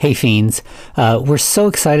Hey Fiends, we're so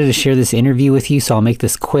excited to share this interview with you, so I'll make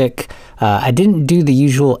this quick. I didn't do the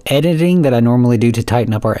usual editing that I normally do to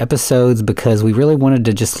tighten up our episodes because we really wanted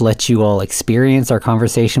to just let you all experience our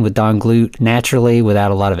conversation with Don Glut naturally without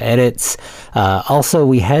a lot of edits. Also,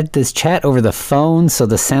 we had this chat over the phone, so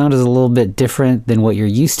the sound is a little bit different than what you're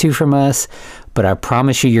used to from us, but I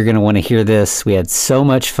promise you're going to want to hear this. We had so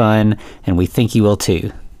much fun, and we think you will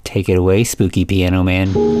too. Take it away, Spooky Piano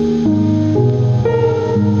Man.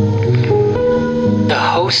 The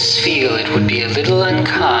hosts feel it would be a little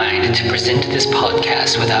unkind to present this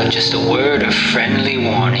podcast without just a word of friendly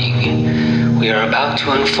warning. We are about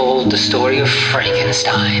to unfold the story of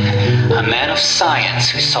Frankenstein, a man of science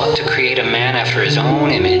who sought to create a man after his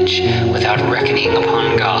own image without reckoning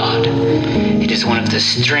upon God. It is one of the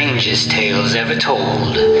strangest tales ever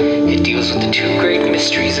told. It deals with the two great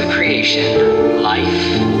mysteries of creation, life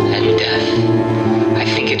and death. I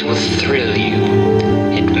think it will thrill you.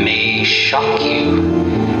 It may shock you.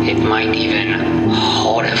 It might even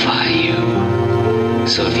horrify you.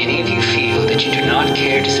 So if any of you feel that you do not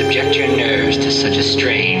care to subject your nerves to such a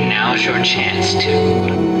strain, now's your chance to.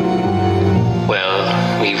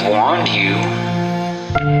 Well, we've warned you.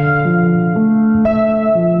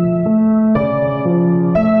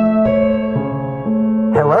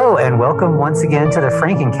 Hello and welcome once again to the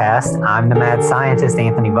Frankencast. I'm the mad scientist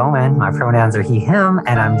Anthony Bowman. My pronouns are he, him,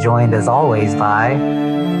 and I'm joined as always by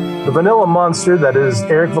the vanilla monster that is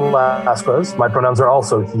Eric Velasquez. My pronouns are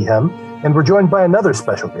also he, him, and we're joined by another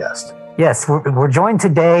special guest. Yes, we're joined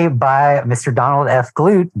today by Mr. Donald F.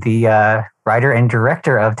 Glut, the writer and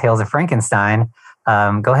director of Tales of Frankenstein.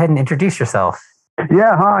 Go ahead and introduce yourself.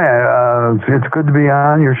 Yeah, hi. It's good to be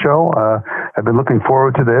on your show. I've been looking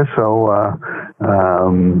forward to this, so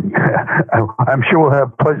I'm sure we'll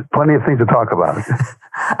have plenty of things to talk about.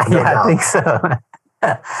 Yeah, I think so.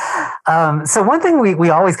 So one thing we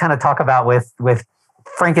always kind of talk about with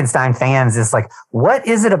Frankenstein fans is like, what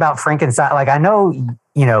is it about Frankenstein? Like, I know,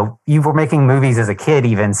 you were making movies as a kid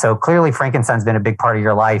even, so clearly Frankenstein's been a big part of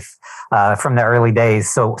your life from the early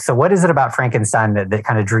days. So what is it about Frankenstein that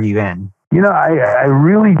kind of drew you in? I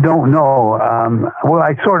really don't know. Well,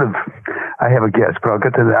 I have a guess, but I'll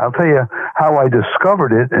get to that. I'll tell you how I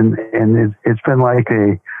discovered it, and it's been like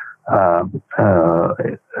a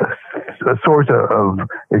source of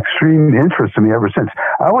extreme interest to me ever since.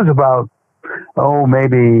 I was about,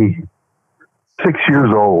 maybe 6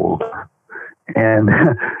 years old. And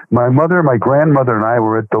my mother, my grandmother, and I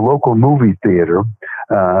were at the local movie theater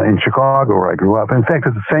in Chicago where I grew up. In fact,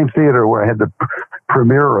 it's the same theater where I had the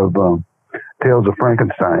premiere of Tales of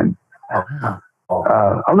Frankenstein. No,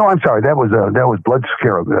 I'm sorry. That was Blood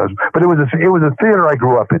Scarab. But it was a theater I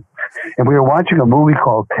grew up in, and we were watching a movie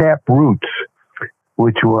called Tap Roots,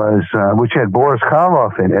 which had Boris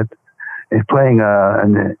Karloff in it, and playing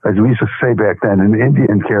as we used to say back then, an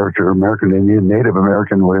Indian character, American Indian, Native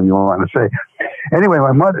American, whatever you want to say. Anyway,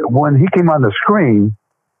 my mother, when he came on the screen,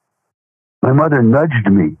 my mother nudged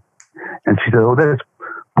me, and she said, "Oh, that's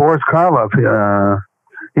Boris Karloff.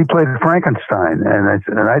 He played Frankenstein," and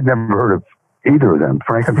I'd never heard of either of them,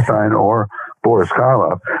 Frankenstein or Boris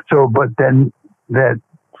Karloff. So, but then that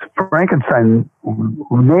Frankenstein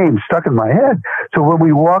name stuck in my head. So when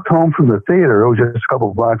we walked home from the theater, it was just a couple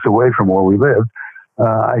of blocks away from where we lived.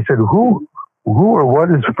 I said, "Who or what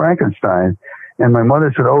is Frankenstein?" And my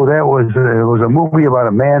mother said, "Oh, it was a movie about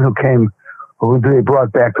a man who they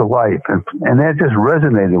brought back to life," and that just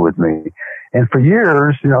resonated with me. And for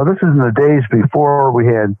years, this is in the days before we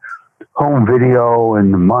had home video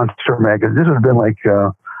and Monster magazine. This would have been like,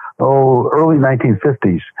 early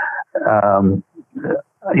 1950s.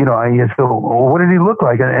 I used to, what did he look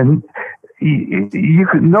like? And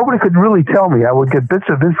nobody could really tell me. I would get bits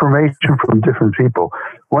of information from different people.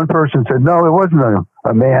 One person said, no, it wasn't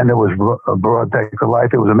a man that was brought back to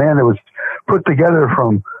life. It was a man that was put together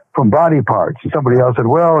from body parts. And somebody else said,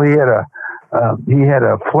 well, he had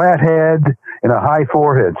a flat head and a high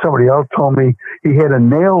forehead. Somebody else told me he had a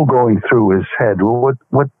nail going through his head. Well,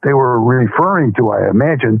 what they were referring to, I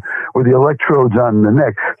imagine, were the electrodes on the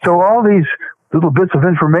neck. So all these little bits of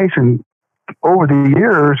information over the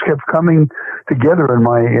years kept coming together in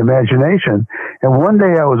my imagination. And one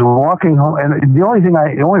day I was walking home, and the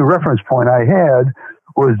only reference point I had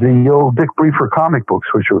was the old Dick Briefer comic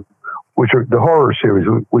books, which are the horror series,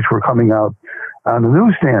 which were coming out on the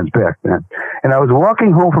newsstands back then. And I was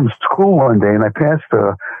walking home from school one day, and I passed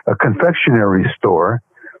a confectionery store.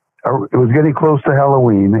 It was getting close to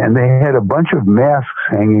Halloween, and they had a bunch of masks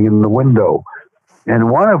hanging in the window. And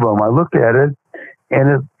one of them, I looked at it, and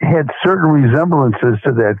it had certain resemblances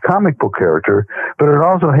to that comic book character, but it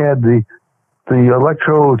also had the the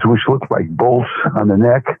electrodes, which looked like bolts on the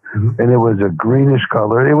neck, and it was a greenish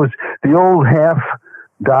color. It was the old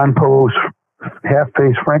Don Post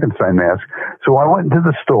half-face Frankenstein mask. So I went into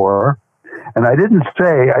the store, and I didn't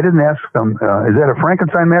ask them, is that a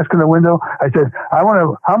Frankenstein mask in the window? I said, how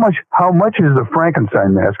much is the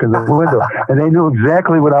Frankenstein mask in the window? And they knew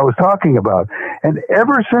exactly what I was talking about. And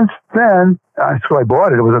ever since then, so I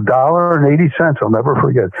bought it. It was $1.80. I'll never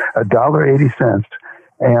forget, $1.80.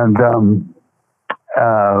 And,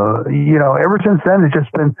 ever since then, it's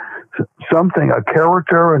just been something, a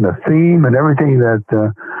character and a theme and everything that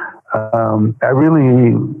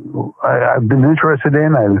I've been interested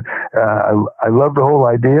in. I love the whole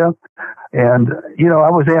idea. And, I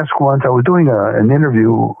was asked once, I was doing an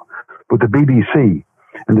interview with the BBC,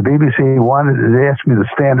 and the BBC wanted to ask me the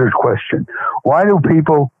standard question: why do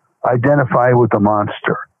people identify with the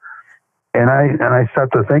monster? And I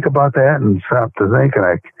started to think about that and stopped to think,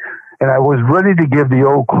 and I was ready to give the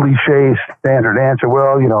old cliche standard answer.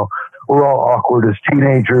 Well, we're all awkward as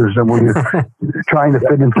teenagers, and we're trying to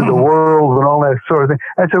fit into the world and all that sort of thing.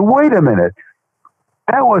 I said, wait a minute.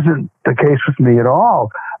 That wasn't the case with me at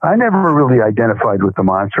all. I never really identified with the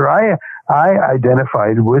monster. I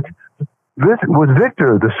identified with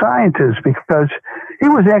Victor, the scientist, because he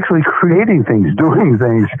was actually creating things, doing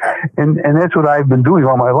things. And that's what I've been doing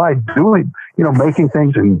all my life, making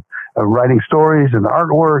things and writing stories and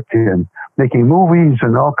artwork and making movies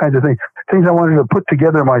and all kinds of things I wanted to put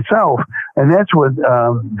together myself. And that's what,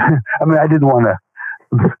 I didn't want to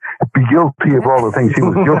be guilty of all the things he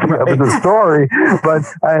was guilty of in the story, but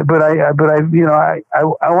I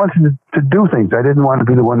wanted to do things. I didn't want to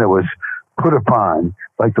be the one that was put upon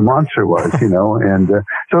like the monster was, and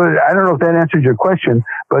so I don't know if that answers your question,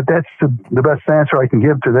 but that's the best answer I can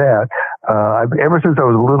give to that. Ever since I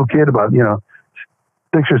was a little kid, about 6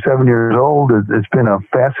 or 7 years old, it's been a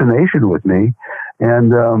fascination with me,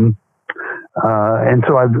 and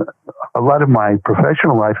so a lot of my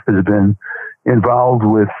professional life has been involved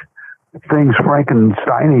with things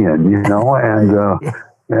Frankensteinian,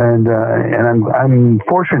 and I'm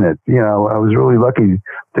fortunate. I was really lucky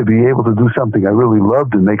to be able to do something I really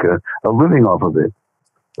loved and make a living off of it.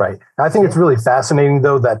 Right. I think it's really fascinating,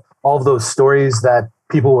 though, that all of those stories that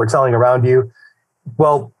people were telling around you,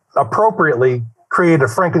 well, appropriately created a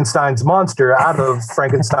Frankenstein's monster out of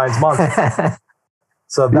Frankenstein's monster.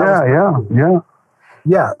 So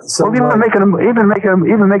yeah. So even making a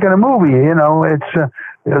movie, it's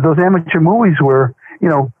those amateur movies were,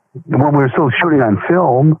 when we were still shooting on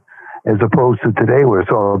film, as opposed to today where it's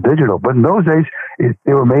all digital. But in those days,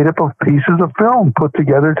 they were made up of pieces of film put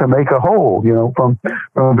together to make a whole, from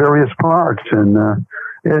various parts, and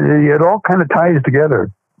it all kind of ties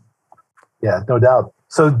together. Yeah, no doubt.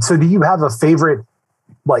 So do you have a favorite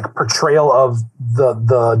portrayal of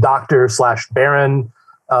the Doctor / Baron,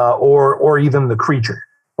 or even the creature?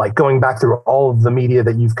 Going back through all of the media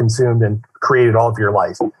that you've consumed and created all of your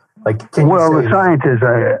life. The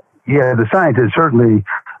scientist certainly.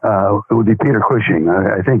 It would be Peter Cushing.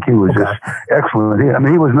 I think he was just excellent.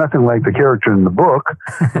 He was nothing like the character in the book,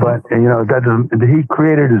 but he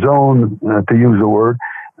created his own, to use the word,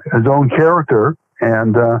 his own character,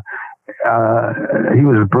 and he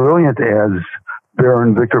was brilliant as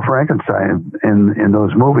Baron Victor Frankenstein in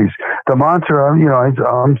those movies. The monster,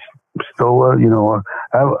 I'm still,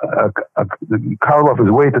 Karloff is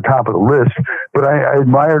way at the top of the list, but I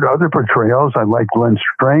admired other portrayals. I like Glenn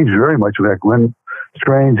Strange very much. Glenn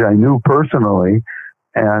Strange I knew personally,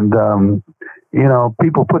 and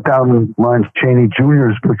people put down Lon Chaney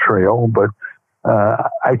Jr.'s portrayal, but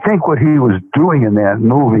I think what he was doing in that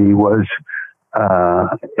movie was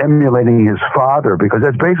emulating his father, because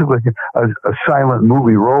that's basically a silent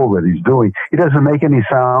movie role that he's doing. He doesn't make any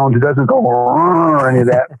sound. He doesn't go or any of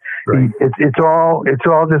that. Right. It's all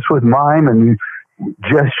just with mime and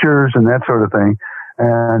gestures and that sort of thing.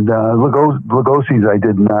 And Lugosi's I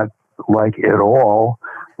did not like at all,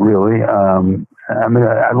 really.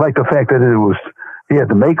 I like the fact that he had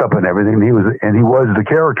the makeup and everything. He was the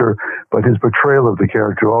character, but his portrayal of the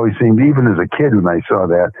character always seemed, even as a kid when I saw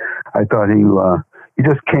that, I thought he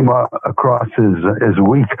just came across as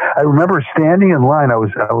weak. I remember standing in line. I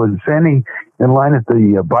was standing in line at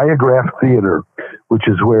the Biograph Theater, which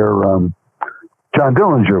is where John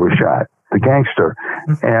Dillinger was shot, the gangster.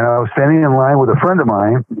 And I was standing in line with a friend of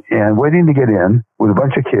mine and waiting to get in with a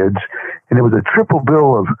bunch of kids. And it was a triple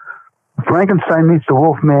bill of Frankenstein Meets the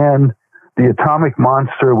Wolfman, The Atomic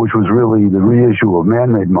Monster, which was really the reissue of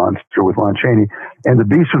Man-Made Monster with Lon Chaney, and The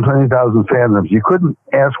Beast from 20,000 Fathoms. You couldn't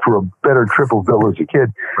ask for a better triple bill as a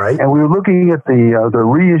kid. Right. And we were looking at the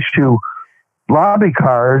reissue lobby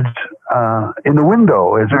cards in the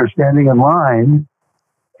window as they're standing in line,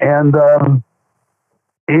 and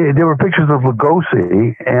there were pictures of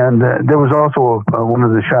Lugosi, and there was also one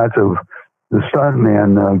of the shots of the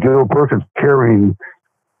stuntman Gil Perkins carrying,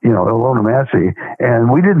 Ilona Massey, and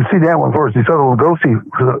we didn't see that one first. We saw the Lugosi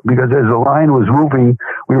because as the line was moving,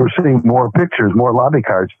 we were seeing more pictures, more lobby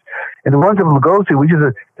cards. And the ones of Lugosi, we just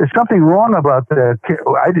there's something wrong about that.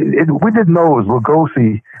 We didn't know it was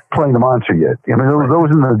Lugosi playing the monster yet. I mean, those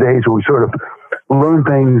in the days where we sort of learn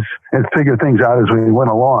things and figure things out as we went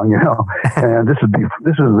along, And this is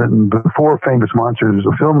before Famous Monsters,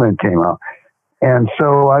 the film then came out. And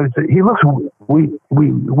so he looks. We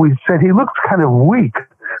said he looks kind of weak.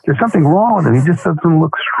 There's something wrong with him. He just doesn't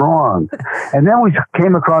look strong. And then we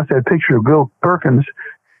came across that picture of Gil Perkins,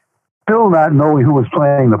 still not knowing who was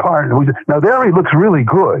playing the part. And now there he looks really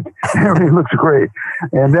good. There he looks great.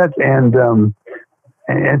 And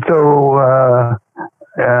so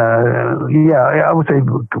I would say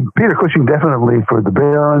Peter Cushing definitely for the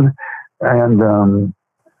Baron, and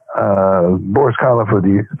Boris Karloff for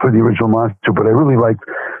the original monster. But I really liked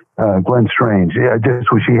Glenn Strange. I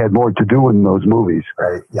just wish he had more to do in those movies.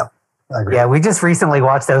 Right. Yeah. Yeah, we just recently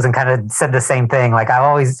watched those and kind of said the same thing. Like I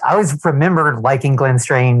always remembered liking Glenn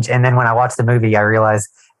Strange, and then when I watched the movie, I realized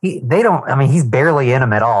he's barely in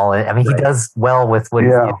them at all. I mean, he does well with what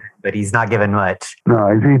he's given, but he's not given much.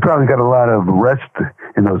 No, he probably got a lot of rest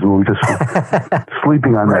in those movies, just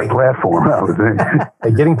sleeping on that platform. I would think.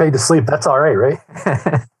 Hey, getting paid to sleep, that's all right?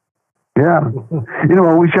 Yeah.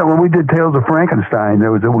 When we did Tales of Frankenstein,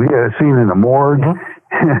 we had a scene in a morgue,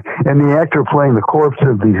 and the actor playing the corpse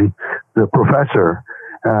of the professor,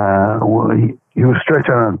 he was stretched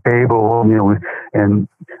out on a table, and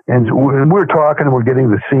we're talking and we're getting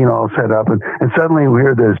the scene all set up, and suddenly we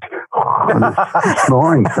hear this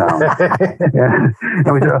snoring sound,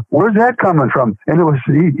 and we said, "Where's that coming from?" And it was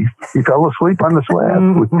he fell asleep on the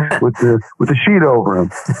slab with the sheet over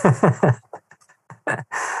him.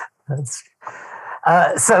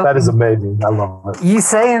 So that is amazing. I love it. You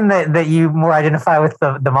saying that you more identify with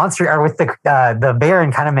the monster or with the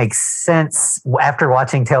Baron kind of makes sense after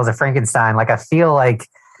watching Tales of Frankenstein. Like I feel like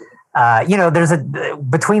there's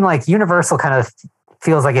between like Universal kind of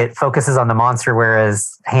feels like it focuses on the monster,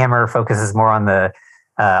 whereas Hammer focuses more on the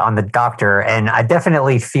doctor. And I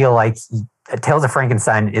definitely feel like Tales of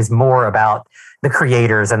Frankenstein is more about the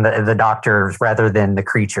creators and the doctors rather than the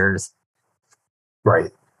creatures.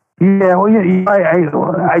 Right. Yeah, well,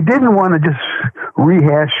 I didn't want to just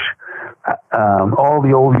rehash all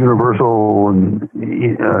the old Universal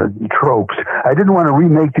tropes. I didn't want to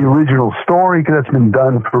remake the original story because that's been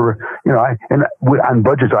done for, on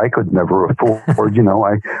budgets I could never afford. I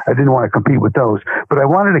didn't want to compete with those, but I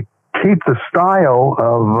wanted to keep the style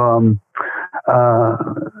of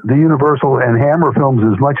the Universal and Hammer films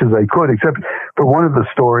as much as I could, except for one of the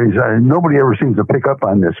stories. Nobody ever seems to pick up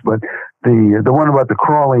on this, but the one about the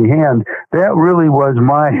crawling hand, that really was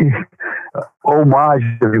my homage,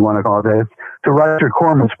 if you want to call it that, to Roger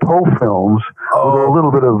Corman's Poe films, with a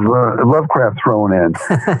little bit of Lovecraft thrown in.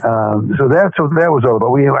 So that was all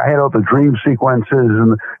about. I had all the dream sequences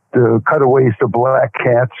and the cutaways to black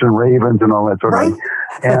cats and ravens and all that sort of thing.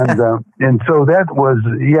 And so that was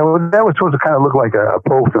supposed to kind of look like a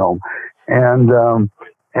Poe film. And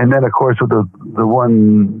then of course with the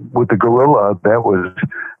one with the gorilla, that was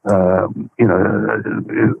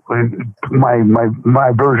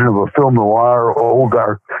my version of a film noir, old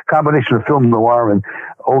dark combination of film noir and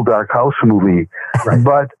old dark house movie. Right.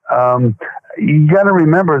 But you got to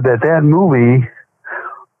remember that movie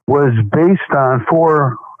was based on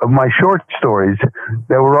 4 of my short stories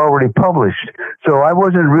that were already published. So I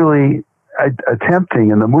wasn't really attempting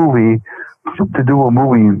in the movie to do a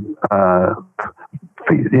movie,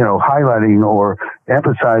 highlighting or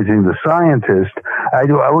emphasizing the scientist. I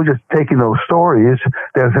was just taking those stories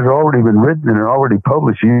that had already been written and already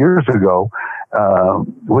published years ago,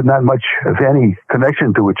 with not much, if any,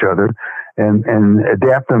 connection to each other, and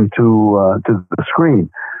adapt them to the screen.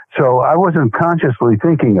 So I wasn't consciously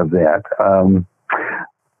thinking of that.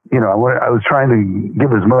 I was trying to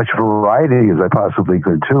give as much variety as I possibly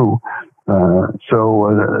could too.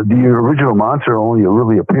 So the original monster only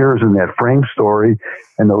really appears in that frame story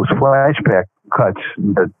and those flashback cuts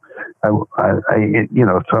that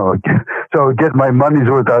so get my money's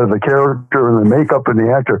worth out of the character and the makeup and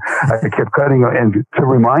the actor. I kept cutting, and to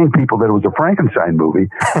remind people that it was a Frankenstein movie,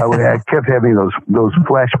 I kept having those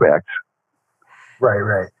flashbacks.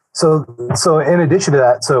 Right. So in addition to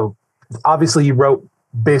that, so obviously you wrote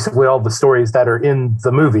basically all the stories that are in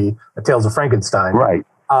the movie, Tales of Frankenstein. Right.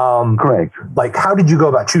 Correct. Like, how did you go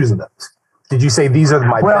about choosing those? Did you say these are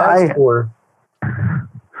my best, or?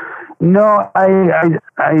 No, I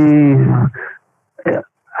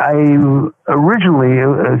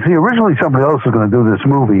originally somebody else was going to do this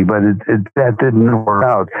movie, but that didn't work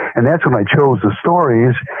out, and that's when I chose the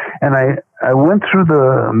stories, and I went through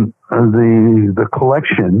the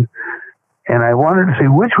collection, and I wanted to see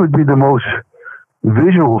which would be the most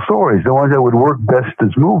visual stories, the ones that would work best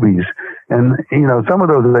as movies. And, some of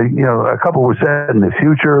those, a couple were set in the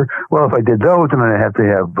future. Well, if I did those, then I'd have to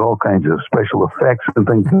have all kinds of special effects and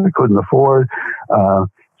things that I couldn't afford.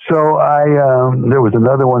 So there was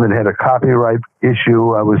another one that had a copyright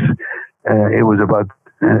issue. It was about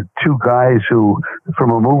two guys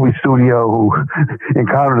from a movie studio who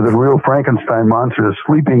encountered the real Frankenstein monster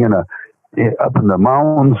sleeping up in the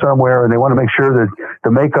mountains somewhere, and they want to make sure that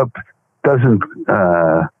the makeup doesn't,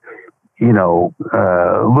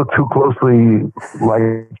 look too close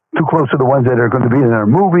to the ones that are going to be in their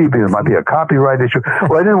movie, because there might be a copyright issue.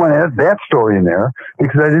 Well, I didn't want to add that story in there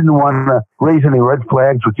because I didn't want to raise any red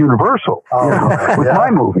flags with Universal with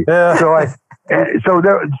my movie. Yeah. So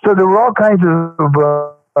there were all kinds of.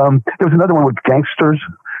 There was another one with gangsters,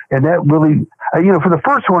 and that really, for the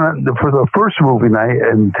first one, for the first movie, and I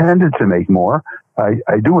intended to make more.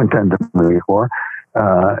 I do intend to make more.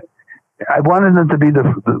 I wanted them to be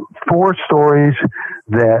the four stories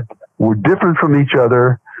that were different from each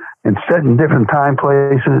other and set in different time,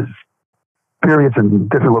 places, periods, and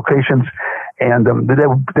different locations, and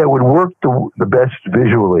that would work the best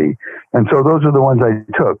visually. And so those are the ones I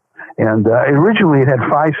took. And originally it had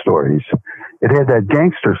 5 stories. It had that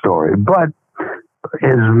gangster story, but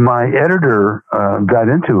as my editor got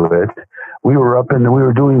into it, we were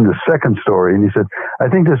doing the second story, and he said, I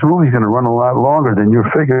think this movie's going to run a lot longer than you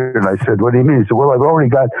figured. And I said, what do you mean? He said, well, I've already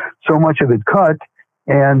got so much of it cut,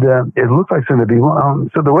 and it looks like it's going to be long.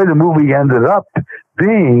 So the way the movie ended up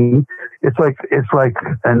being, it's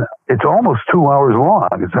almost 2 hours long.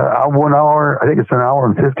 It's 1 hour. I think it's an hour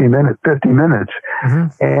and 50 minutes. Mm-hmm.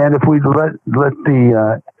 And if we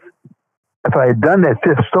if I had done that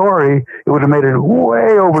 5th story, it would have made it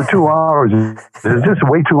way over 2 hours. It's just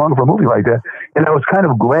way too long for a movie like that. And I was kind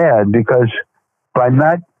of glad, because by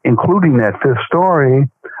not including that 5th story,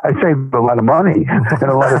 I saved a lot of money and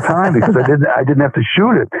a lot of time, because I didn't have to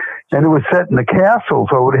shoot it. And it was set in the castle,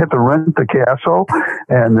 so I would have to rent the castle.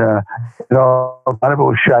 And a lot of it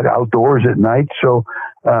was shot outdoors at night. So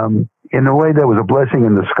in a way, that was a blessing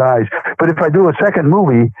in disguise. But if I do a second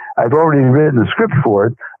movie, I've already written the script for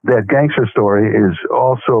it. That gangster story is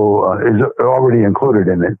also is already included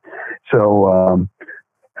in it. So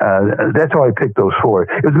that's how I picked those 4.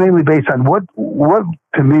 It was mainly based on what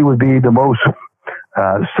to me would be the most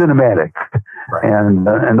cinematic, right. And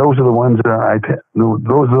those are the ones I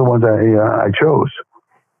chose.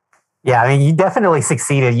 Yeah, I mean, you definitely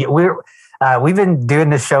succeeded. We've been doing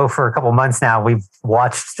this show for a couple months now. We've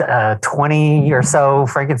watched 20 or so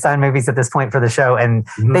Frankenstein movies at this point for the show, and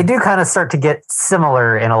they do kind of start to get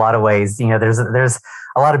similar in a lot of ways. There's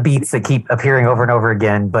a lot of beats that keep appearing over and over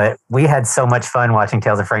again, but we had so much fun watching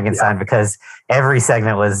Tales of Frankenstein because every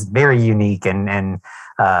segment was very unique, and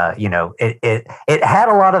it had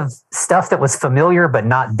a lot of stuff that was familiar but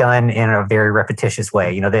not done in a very repetitious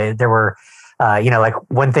way. There were. Like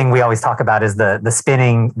one thing we always talk about is the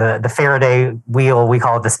spinning, the Faraday wheel. We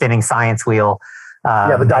call it the spinning science wheel.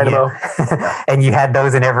 The dynamo. And you had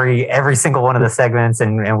those in every single one of the segments,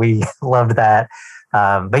 and we loved that.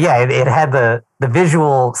 But yeah, it had the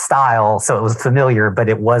visual style, so it was familiar, but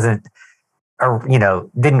it wasn't,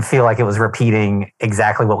 didn't feel like it was repeating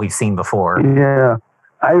exactly what we've seen before. Yeah,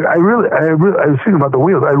 I was thinking about the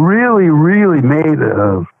wheels. I really made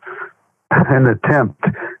an attempt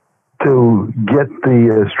to get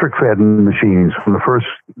the Strickfaden machines from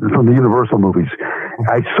the Universal movies.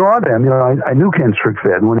 I saw them. I knew Ken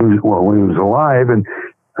Strickfaden when he was alive, and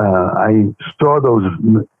I saw those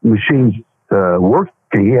machines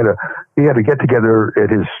working. He had a get together at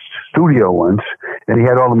his studio once, and he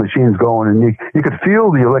had all the machines going, and you could feel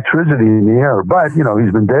the electricity in the air. But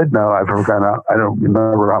he's been dead now. I don't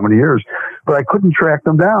remember how many years, but I couldn't track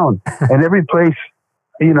them down. And every place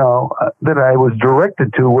that I was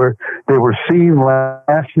directed to where they were seen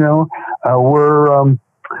last, ended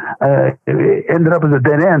up as a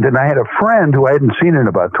dead end. And I had a friend who I hadn't seen in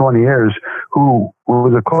about 20 years who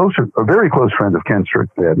was a very close friend of Ken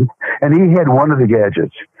Strickfaden, and he had one of the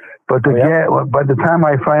gadgets. But by the time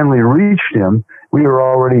I finally reached him, we were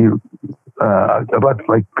already about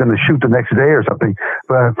going to shoot the next day or something.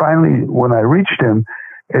 But finally, when I reached him,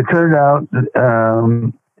 it turned out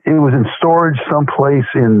it was in storage someplace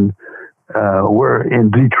in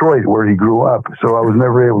Detroit where he grew up. So I was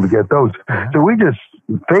never able to get those. So we just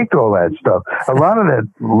faked all that stuff. A lot of that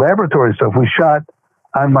laboratory stuff we shot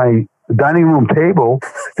on my dining room table.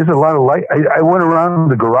 There's a lot of light. I went around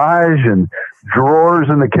the garage and drawers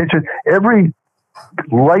in the kitchen. Every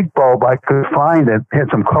light bulb I could find that had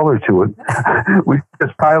some color to it, we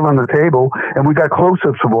just piled on the table, and we got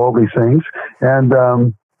close-ups of all these things. And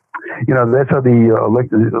that's how the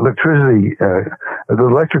electricity, the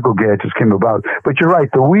electrical gadgets came about. But you're right,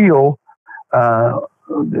 the wheel.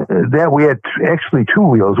 That we had actually two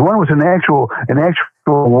wheels. One was an actual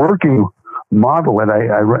working model, and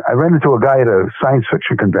I ran into a guy at a science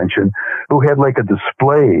fiction convention who had like a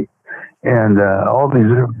display and all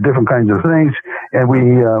these different kinds of things, and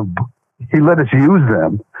he let us use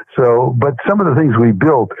them. So, but some of the things we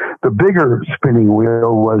built, the bigger spinning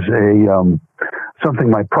wheel was something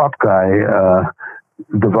my prop guy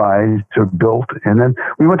devised or built, and then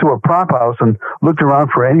we went to a prop house and looked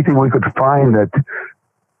around for anything we could find that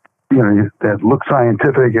that looked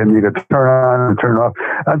scientific and you could turn on and turn off.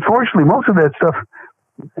 Unfortunately, most of that stuff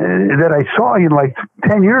that I saw like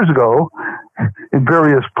 10 years ago in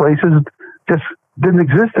various places just didn't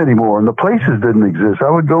exist anymore, and the places didn't exist.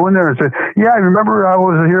 I would go in there and say, "Yeah, I remember I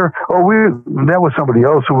was here. Oh, that was somebody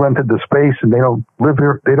else who rented the space, and they don't live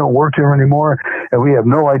here. They don't work here anymore, and we have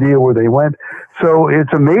no idea where they went." So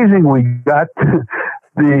it's amazing we got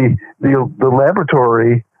the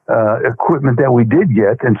laboratory equipment that we did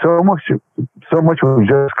get, and so much was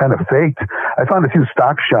just kind of faked. I found a few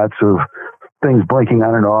stock shots of things blinking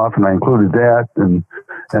on and off, and I included that, and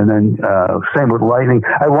then same with lightning.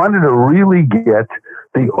 I wanted to really get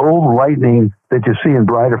the old lightning that you see in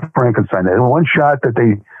Bride of Frankenstein. That one shot that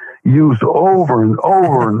they used over and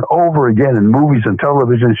over and over again in movies and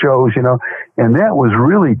television shows, and that was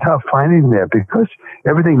really tough finding that because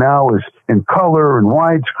everything now is in color and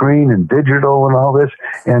widescreen and digital and all this.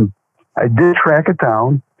 And I did track it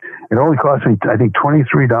down. It only cost me, I think,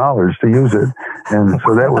 $23 to use it, and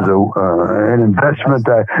so that was an investment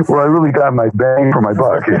where I really got my bang for my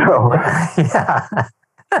buck. Yeah,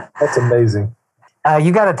 that's amazing.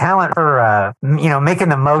 You got a talent for making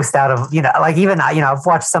the most out of I've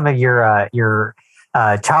watched some of your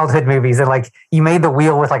childhood movies, and like you made the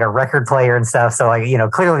wheel with like a record player and stuff. So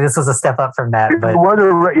clearly this was a step up from that. But with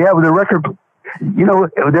the record,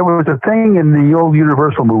 there was a thing in the old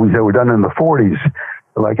Universal movies that were done in the 40s.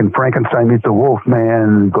 Like in Frankenstein Meets the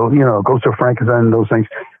Wolfman, Ghost of Frankenstein, those things,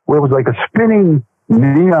 where it was like a spinning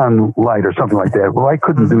neon light or something like that. Well, I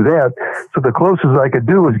couldn't do that, so the closest I could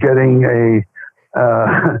do was getting a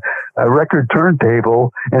record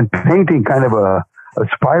turntable and painting kind of a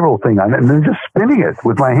spiral thing on it, and then just spinning it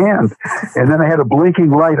with my hand. And then I had a blinking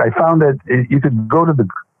light. I found that you could go to the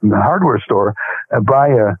hardware store and buy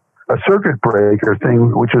a circuit breaker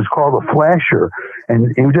thing, which was called a flasher,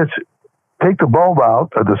 and you just take the bulb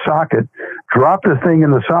out of the socket, drop the thing in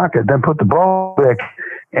the socket, then put the bulb back,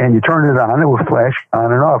 and you turn it on. It will flash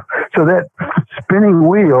on and off. So that spinning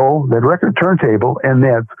wheel, that record turntable, and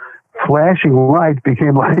that flashing light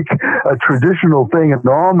became like a traditional thing in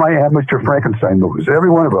all my amateur Frankenstein movies, every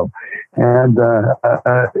one of them. And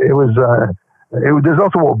there's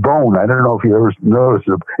also a bone. I don't know if you ever noticed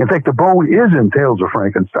it. In fact, the bone is in Tales of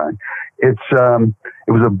Frankenstein. It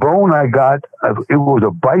was a bone I got. It was a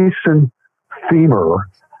bison femur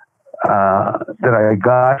that I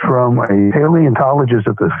got from a paleontologist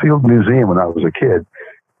at the Field Museum when I was a kid.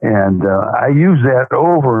 And I used that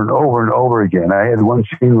over and over and over again. I had one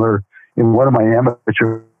scene where in one of my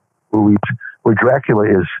amateur movies where Dracula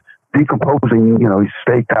is decomposing, he's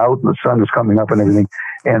staked out and the sun is coming up and everything.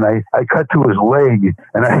 And I cut to his leg,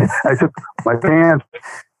 and I took my pants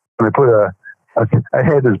and I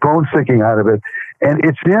had this bone sticking out of it. And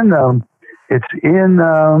it's in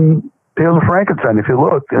Tales of Frankenstein, if you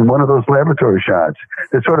look, in one of those laboratory shots.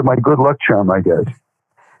 It's sort of my good luck charm, I guess.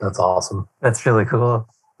 That's awesome. That's really cool.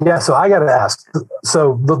 Yeah, so I got to ask,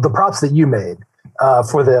 so the props that you made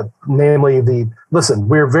listen,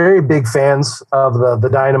 we're very big fans of the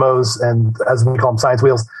dynamos and, as we call them, science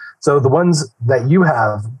wheels. So the ones that you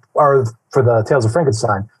have are for the Tales of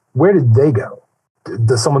Frankenstein. Where did they go?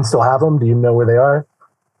 Does someone still have them? Do you know where they are?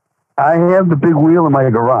 I have the big wheel in my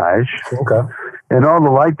garage. Okay. And all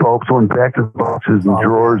the light bulbs went back to the boxes and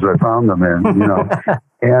drawers I found them in,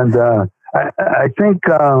 And I think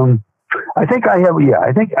I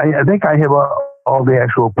have all the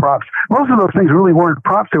actual props. Most of those things really weren't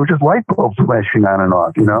props; they were just light bulbs flashing on and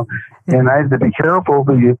off, And I had to be careful.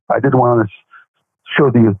 I didn't want to show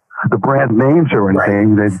the brand names or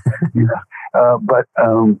anything. Right.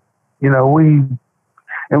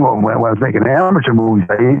 When I was making amateur movies,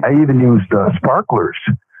 I even used sparklers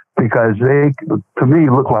because they, to me,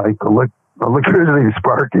 look like electricity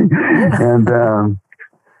sparking. And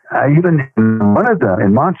I even in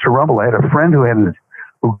Monster Rumble, I had a friend who had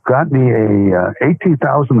who got me a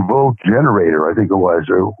 18,000 volt generator, I think it was,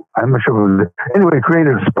 or I'm not sure if it was. Anyway, it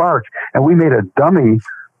created a spark, and we made a dummy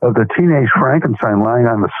of the teenage Frankenstein lying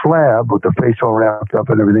on the slab with the face all wrapped up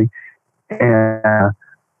and everything. And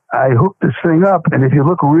I hooked this thing up, and if you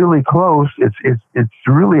look really close, it's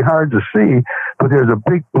really hard to see, but there's a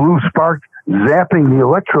big blue spark zapping the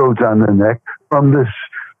electrodes on the neck from this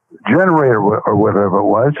generator or whatever it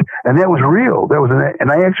was, and that was real.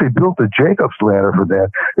 And I actually built a Jacob's ladder for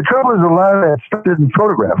that. The trouble is, a lot of that stuff didn't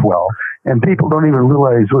photograph well, and people don't even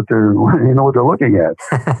realize what they're looking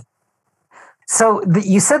at. So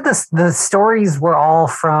you said the stories were all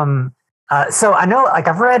from. So I know, like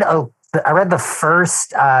I read the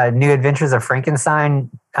first New Adventures of Frankenstein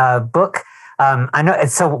book. I know.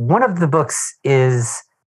 So one of the books is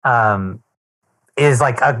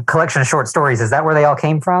like a collection of short stories. Is that where they all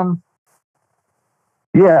came from?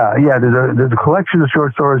 Yeah. There's a collection of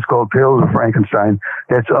short stories called Tales of Frankenstein.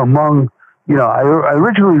 That's among, I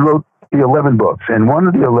originally wrote the 11 books, and one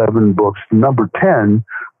of the 11 books, number 10,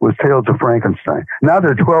 was Tales of Frankenstein. Now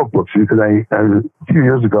there are 12 books because a few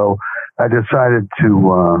years ago I decided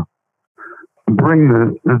to bring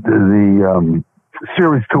the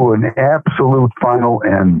series to an absolute final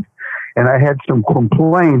end, and I had some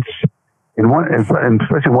complaints and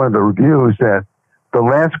especially one of the reviews, that the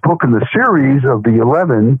last book in the series of the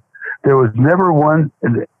 11, there was never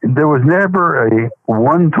a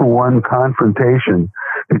one-to-one confrontation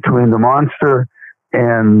between the monster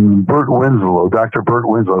and Burt Winslow, Dr. Burt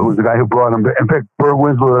Winslow, who was the guy who brought him. In fact, Burt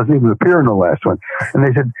Winslow doesn't even appear in the last one. And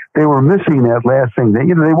they said they were missing that last thing.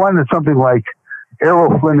 They wanted something like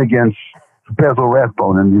Errol Flynn against Basil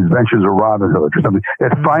Rathbone in The Adventures of Robin Hood or something.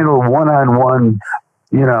 That final one-on-one,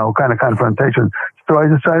 kind of confrontation. So I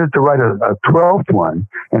decided to write a 12th one.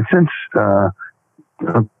 And since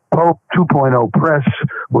Pulp 2.0 Press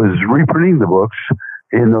was reprinting the books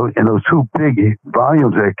in those two big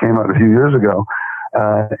volumes that came out a few years ago,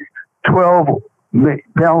 12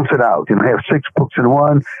 balance it out. Have 6 books in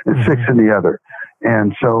one and 6 in the other.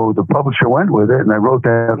 And so the publisher went with it, and I wrote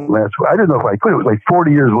that last. I didn't know if I could. It was like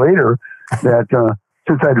 40 years later that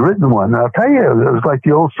since I'd written one. And I'll tell you, it was like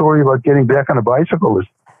the old story about getting back on a bicycle or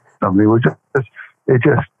something. It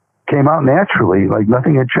just came out naturally, like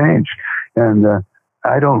nothing had changed. And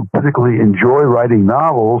I don't particularly enjoy writing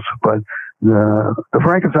novels, but the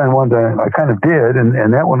Frankenstein one I kind of did,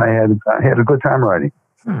 and that one I had a good time writing.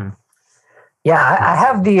 Yeah, I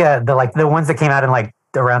have the ones that came out in like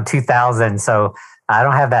around 2000, so I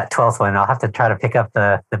don't have that 12th one. I'll have to try to pick up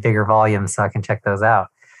the bigger volumes so I can check those out.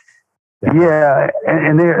 Yeah,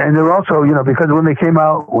 and they're also, because when they came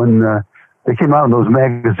out in those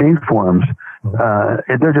magazine forms,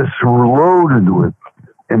 they're just loaded with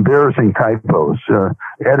embarrassing typos.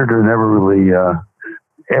 Editor never really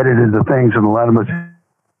edited the things, and a lot of them,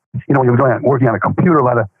 when you're working on a computer, a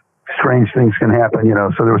lot of strange things can happen,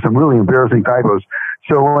 so there were some really embarrassing typos.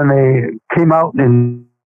 So when they came out in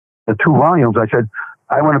the 2 volumes, I said,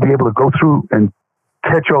 I want to be able to go through and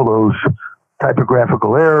catch all those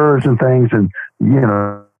typographical errors and things, and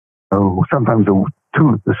sometimes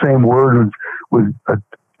the same word would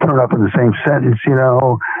turn up in the same sentence,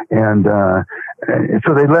 and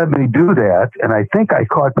so they let me do that, and I think I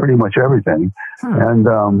caught pretty much everything. And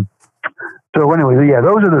so anyway, yeah,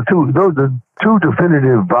 those are the two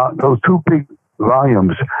definitive, those 2 big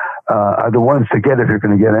volumes are the ones to get if you're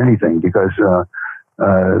going to get anything, because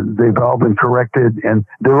they've all been corrected, and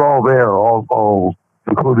they're all there, all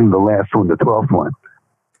including the last one, the 12th one.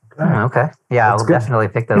 Okay. Yeah, I'll definitely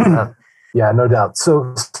pick those up. Yeah, no doubt.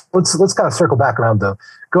 So let's kind of circle back around, though.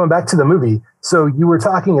 Going back to the movie, so you were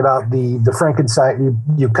talking about the Frankenstein.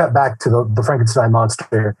 You cut back to the Frankenstein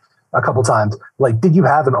monster a couple times. Like, did you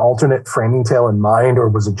have an alternate framing tale in mind, or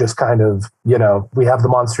was it just kind of, we have the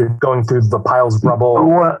monster going through the piles of rubble?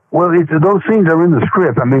 Well, those scenes are in the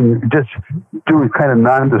script. I mean, just doing kind of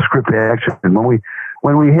nondescript action.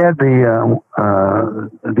 When we had the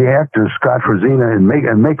actor Scott Frazina and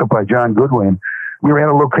makeup by John Goodwin, we were at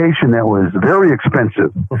a location that was very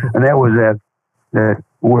expensive, and that was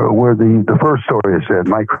where the first story is said,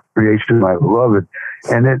 My Creation, I Love It,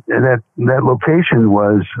 and that location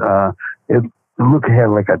was it had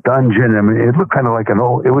like a dungeon. I mean, it looked kind of like it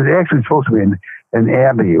was actually supposed to be an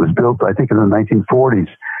abbey. It was built, I think, in the 1940s,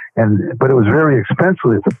 but it was very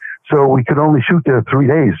expensive, so we could only shoot there 3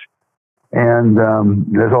 days, and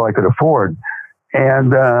that's all I could afford.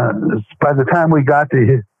 And by the time we got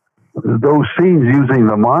to those scenes using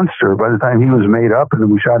the monster, by the time he was made up and then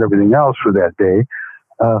we shot everything else for that day,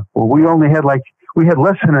 we had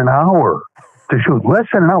less than an hour to shoot. Less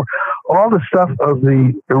than an hour. all the stuff of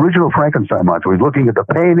the original Frankenstein monster. We're looking at the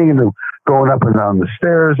painting and going up and down the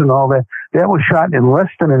stairs and all that. That was shot in less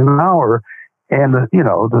than an hour. And, we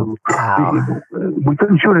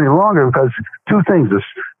couldn't shoot any longer because two things.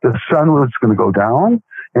 The sun was going to go down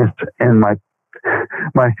and my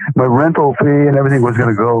rental fee and everything was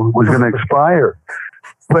going to expire.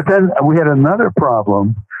 But then we had another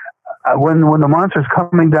problem. When the monster's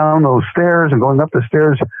coming down those stairs and going up the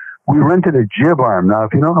stairs, we rented a jib arm. Now,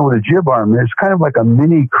 if you don't know what a jib arm is, it's kind of like a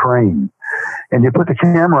mini crane. And you put the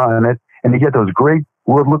camera on it and you get those great,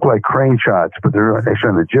 what look like crane shots, but they're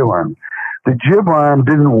actually on the jib arm. The jib arm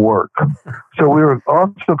didn't work. So we were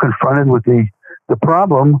also confronted with the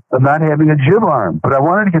problem of not having a jib arm. But I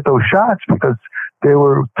wanted to get those shots because they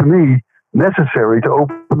were, to me, necessary to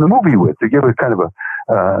open the movie with, to give it kind of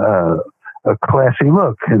a classy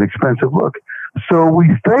look, an expensive look. So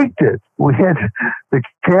we faked it. We had the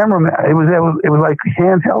cameraman, it was like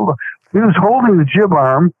handheld. He was holding the jib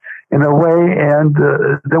arm in a way and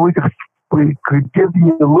that we could give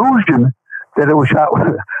the illusion that it was shot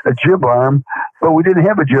with a jib arm, but we didn't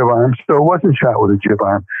have a jib arm, so it wasn't shot with a jib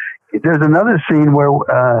arm. There's another scene where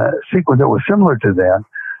sequence that was similar to that,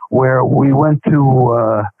 where we went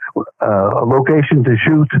to a location to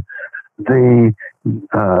shoot the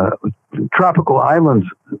tropical islands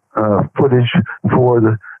footage for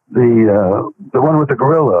the one with the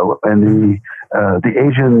gorilla and the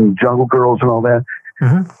Asian jungle girls and all that.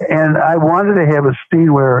 Mm-hmm. And I wanted to have a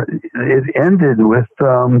scene where it ended with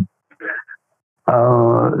a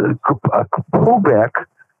pullback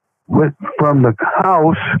from the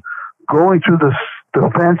house going through the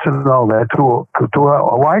fence and all that to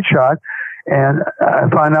a wide shot, and I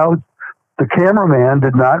found out the cameraman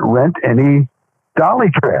did not rent any dolly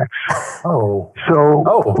tracks. So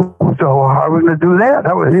how are we going to do that?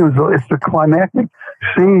 It's the climactic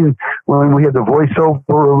scene when we had the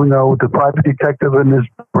voiceover, the private detective and his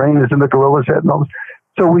brain is in the gorilla's head and all this.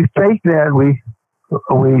 So we faked that. We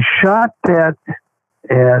shot that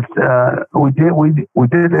we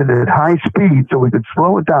did it at high speed so we could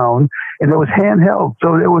slow it down, and it was handheld.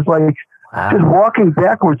 So it was like just walking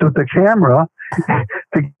backwards with the camera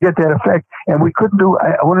to get that effect. And we couldn't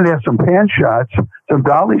I wanted to have some pan shots, some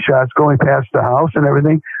dolly shots going past the house and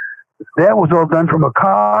everything. That was all done from a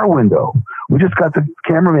car window. We just got the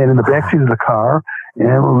cameraman in the backseat of the car,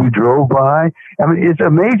 and we drove by. I mean, it's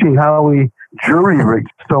amazing how we jury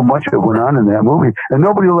rigged so much that went on in that movie, and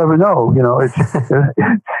nobody will ever know. It's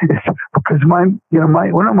because one of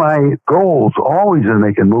my goals always in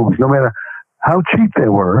making movies, no matter how cheap they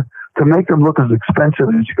were, to make them look as expensive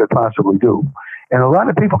as you could possibly do. And a lot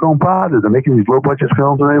of people don't bother. They're making these low budget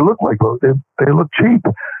films, and they look like they look cheap.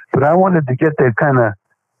 But I wanted to get that kind of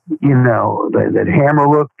that hammer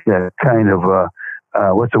look, that kind of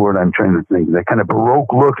what's the word I'm trying to think? That kind of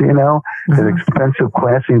Baroque look, that expensive,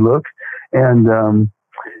 classy look. And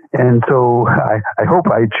so I hope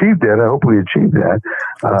I achieved that. I hope we achieved that.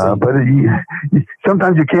 But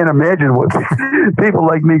sometimes you can't imagine what people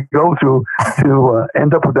like me go through to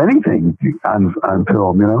end up with anything on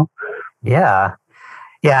film, Yeah.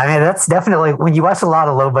 Yeah. I mean, that's definitely, when you watch a lot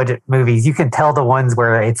of low budget movies, you can tell the ones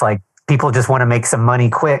where it's like people just want to make some money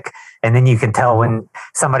quick. And then you can tell when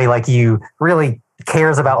somebody like you really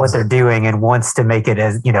cares about what they're doing and wants to make it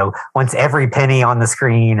as, wants every penny on the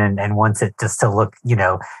screen and wants it just to look,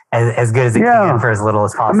 as good as it can for as little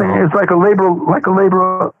as possible. I mean, it's like a labor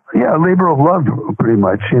of love, pretty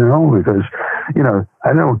much, because,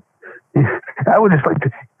 I would just like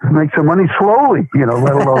to make some money slowly,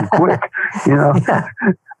 let alone quick, Yeah.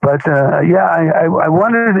 But, I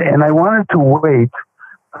wanted to wait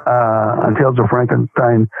on Tales of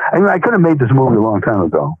Frankenstein. I mean, I could have made this movie a long time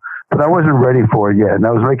ago, but I wasn't ready for it yet. And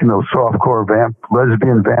I was making those softcore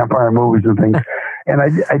lesbian vampire movies and things. And I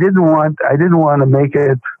didn't want to make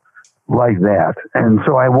it like that. And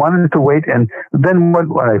so I wanted to wait. And then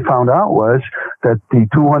what I found out was that the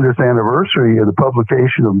 200th anniversary of the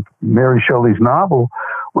publication of Mary Shelley's novel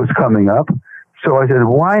was coming up. So I said,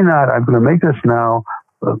 why not? I'm going to make this now.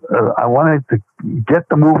 I wanted to get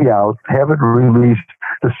the movie out, have it released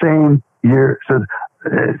the same year, so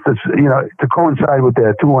to coincide with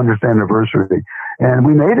that 200th anniversary, and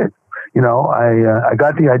we made it. I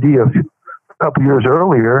got the idea a couple years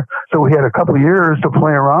earlier, so we had a couple of years to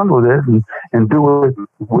play around with it and do it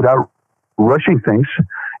without rushing things.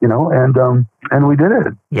 And we did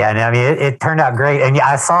it. Yeah, and I mean, it turned out great. And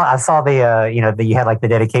I saw the that you had like the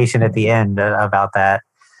dedication at the end about that.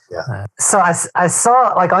 Yeah. So I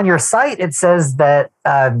saw, like, on your site, it says that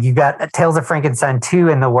you got Tales of Frankenstein 2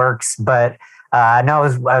 in the works, but I know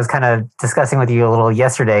I was kind of discussing with you a little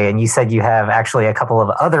yesterday, and you said you have actually a couple of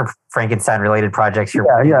other Frankenstein related projects you're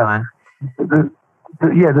working on. the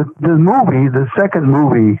movie, the second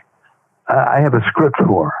movie, I have a script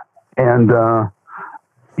for, and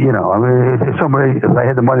you know, I mean, if I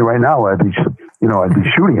had the money right now, I'd be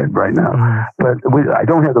shooting it right now. But I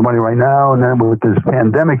don't have the money right now, and then with this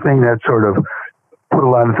pandemic thing, that sort of put a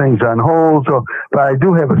lot of things on hold. So, but I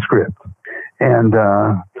do have a script, and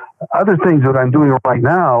other things that I'm doing right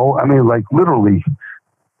now. I mean, like literally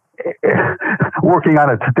working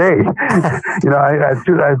on it today. You know, I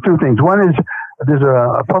have two things. One is there's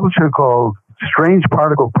a publisher called Strange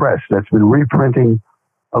Particle Press that's been reprinting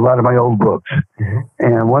a lot of my old books.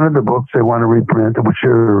 And one of the books they want to reprint, which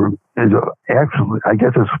is actually, I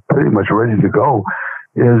guess it's pretty much ready to go,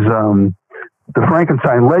 is The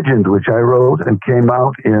Frankenstein Legend, which I wrote and came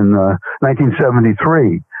out in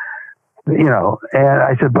 1973. You know, and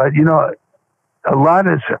I said, but you know, a lot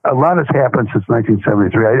has happened since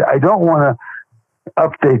 1973. I don't want to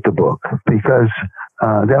update the book because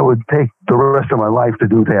that would take the rest of my life to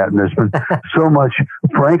do that. And there's been so much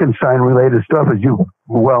Frankenstein-related stuff, as you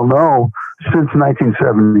well know, since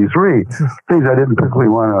 1973. Things I didn't particularly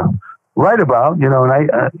want to write about, you know. And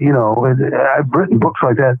I've written books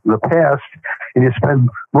like that in the past, and you spend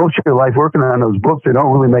most of your life working on those books. They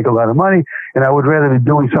don't really make a lot of money, and I would rather be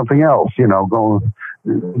doing something else, you know, going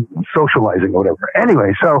socializing or whatever.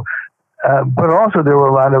 Anyway, so. But also there were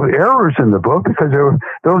a lot of errors in the book because there were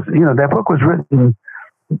those, you know, that book was written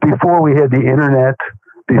before we had the internet,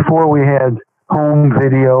 before we had home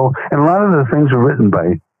video, and a lot of the things were written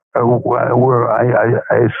by, I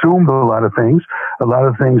assumed a lot of things. A lot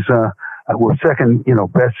of things were second, you know,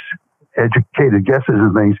 best educated guesses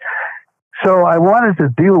and things. So I wanted to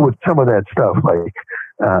deal with some of that stuff, like,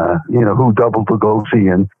 you know, who doubled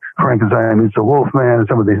Lugosi and Frankenstein is the Wolfman and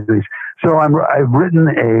some of these things. So I've written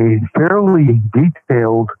a fairly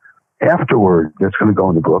detailed afterword that's going to go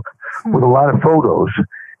in the book with a lot of photos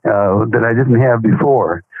that I didn't have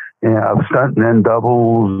before, of stuntmen,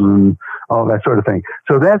 doubles, and all that sort of thing.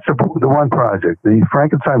 So that's the one project, the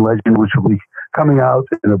Frankenstein Legend, which will be coming out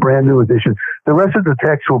in a brand new edition. The rest of the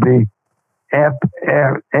text will be as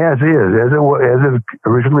it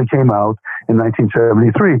originally came out in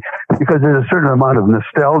 1973, because there's a certain amount of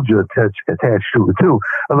nostalgia attached to it too.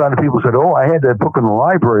 A lot of people said, "Oh, I had that book in the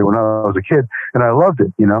library when I was a kid, and I loved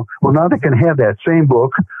it." You know, well, now they can have that same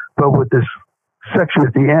book, but with this section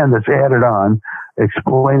at the end that's added on,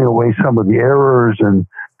 explaining away some of the errors and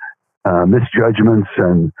misjudgments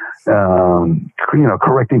and you know,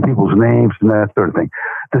 correcting people's names and that sort of thing.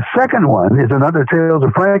 The second one is another Tales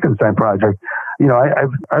of Frankenstein project. You know,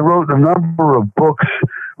 I wrote a number of books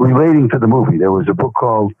relating to the movie. There was a book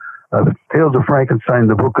called Tales of Frankenstein,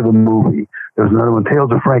 the book of the movie. There was another one,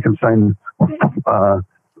 Tales of Frankenstein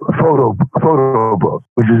photo book,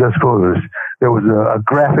 which is just photos. There was a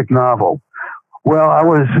graphic novel. Well, I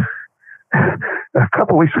was a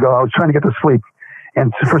couple weeks ago, I was trying to get to sleep,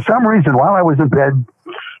 and for some reason, while I was in bed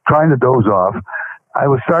trying to doze off, I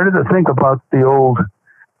was started to think about the old,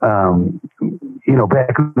 you know,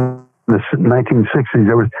 back in the 1960s,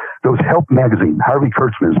 there was those Help magazine, Harvey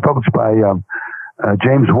Kurtzman, published by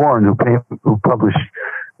James Warren, who published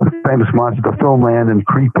the famous Monsters of Filmland and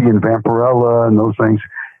Creepy and Vampirella and those things.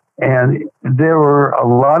 And there were a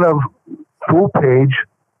lot of full-page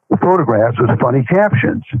photographs with funny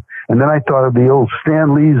captions. And then I thought of the old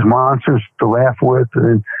Stan Lee's Monsters to Laugh With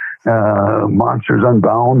and Monsters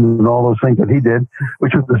Unbound and all those things that he did,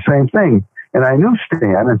 which was the same thing. And I knew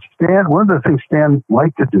Stan, and Stan, one of the things Stan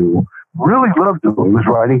liked to do, really loved doing, was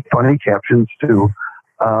writing funny captions to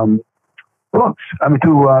books,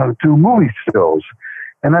 to movie stills.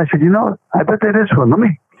 And I said, you know, I bet that is fun. Let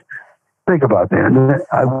me think about that. And then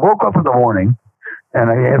I woke up in the morning, and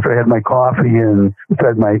after I had my coffee and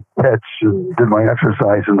fed my pets and did my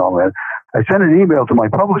exercise and all that, I sent an email to my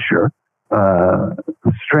publisher,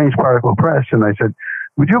 Strange Particle Press, and I said,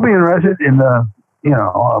 would you be interested in a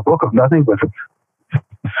book of nothing but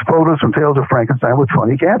photos from Tales of Frankenstein with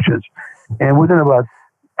funny captions? And within about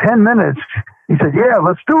 10 minutes, he said, yeah,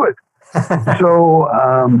 let's do it. So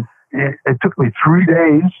it took me 3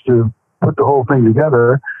 days to put the whole thing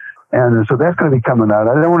together. And so that's going to be coming out.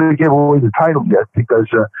 I don't want to give away the title yet because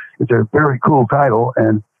it's a very cool title.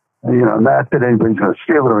 And, you know, not that anybody's going to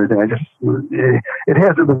steal it or anything. It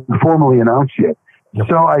hasn't been formally announced yet. Yep.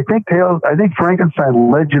 So I think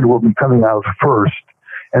Frankenstein Legend will be coming out first.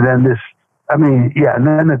 And then and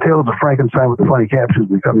then the Tales of Frankenstein with the funny captions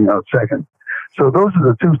will be coming out second. So those are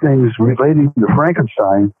the two things relating to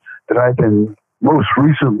Frankenstein that I've been most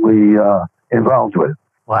recently involved with.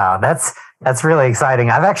 Wow, that's really exciting.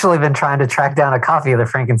 I've actually been trying to track down a copy of the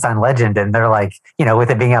Frankenstein Legend, and they're like, you know, with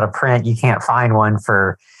it being out of print, you can't find one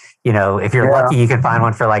for, if you're lucky, you can find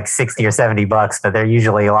one for like 60 or $70, but they're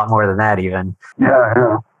usually a lot more than that even. I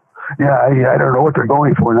don't know what they're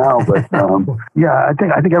going for now, but I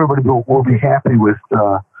think everybody will be happy with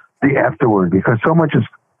the afterward, because so much is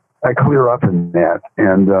clear up in that,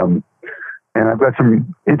 and I've got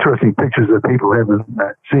some interesting pictures that people haven't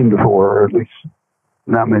seen before, or at least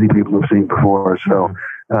not many people have seen before. So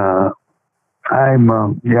I'm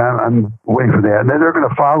waiting for that, and then they're going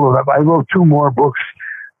to follow it up. I wrote 2 more books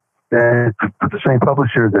that the same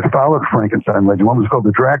publisher that followed Frankenstein Legend. One was called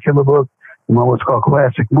the Dracula book, and one was called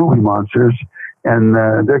Classic Movie Monsters, and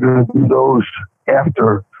they're going to do those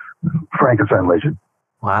after Frankenstein Legend.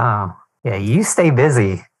 Wow. Yeah, you stay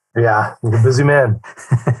busy. Yeah, you're a busy man.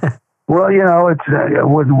 Well, it's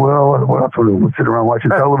what else would we sit around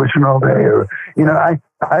watching television all day? Or I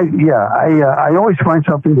always find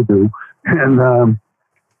something to do, and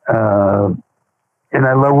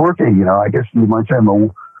I love working. I guess you might say I'm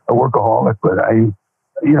a workaholic, but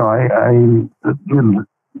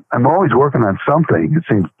I'm always working on something. It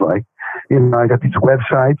seems like I got these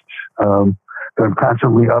websites that I'm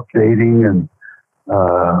constantly updating, and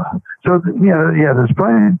there's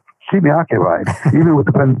plenty to keep me occupied, even with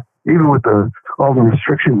all the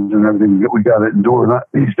restrictions and everything that we got to endure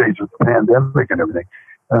these days with the pandemic and everything.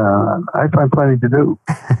 I find plenty to do.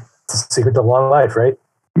 It's a secret to long life, right?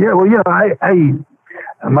 Yeah, well,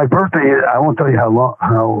 my birthday, I won't tell you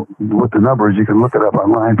what the number is. You can look it up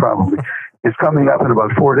online probably. It's coming up in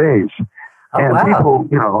about 4 days. And people,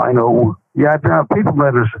 I know, people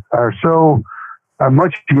that are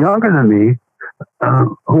much younger than me,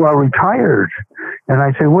 who are retired. And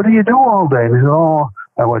I say, what do you do all day? And they say,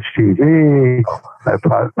 I watch TV. I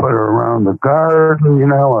put her around the garden,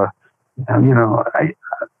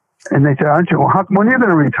 and they say, aren't you, when are you going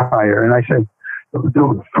to retire? And I say,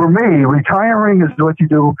 for me, retiring is what you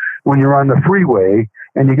do when you're on the freeway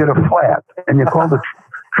and you get a flat and you call the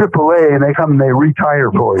AAA and they come and they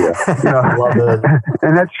retire for you. Love it.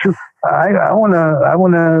 And that's true. I want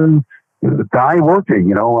to die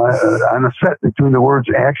working, on a set between the words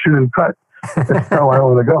action and cut. That's how I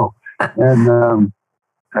want to go. And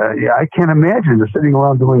I can't imagine just sitting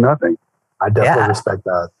around doing nothing. I definitely respect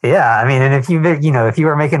that. Yeah, I mean, and if if you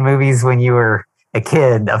were making movies when you were a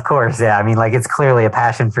kid, of course, yeah. I mean, like, it's clearly a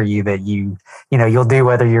passion for you that you'll do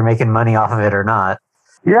whether you're making money off of it or not.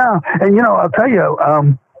 Yeah, and I'll tell you,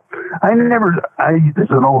 this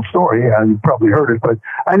is an old story, you probably heard it, but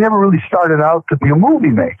I never really started out to be a movie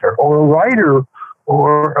maker or a writer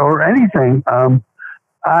or anything.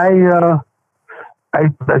 I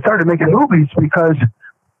started making movies because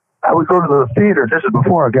I would go to the theater. This is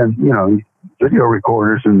before, again, video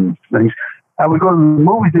recorders and things. I would go to the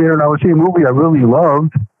movie theater and I would see a movie I really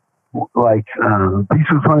loved, like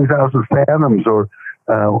Peace of 20,000 Fathoms, or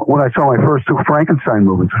when I saw my first 2 Frankenstein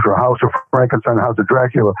movies, which were House of Frankenstein and House of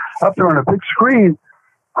Dracula, up there on a big screen.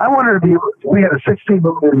 I wanted to be. We had a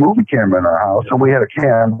 16mm movie camera in our house, and we had a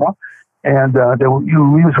camera, and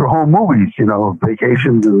we used for home movies,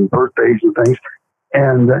 vacations and birthdays and things,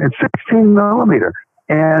 and it's 16mm.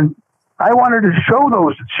 And I wanted to show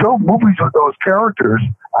movies with those characters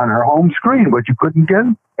on our home screen, but you couldn't get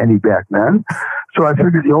any back then. So I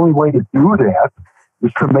figured the only way to do that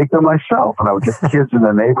was to make them myself. And I would get kids in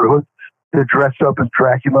the neighborhood to dress up as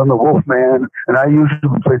Dracula and the Wolfman. And I usually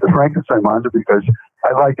would play the Frankenstein monster because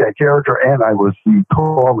I liked that character and I was the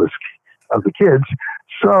tallest of the kids.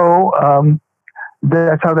 So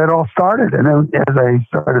that's how that all started. And then as I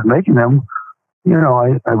started making them,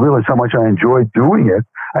 I realized how much I enjoyed doing it.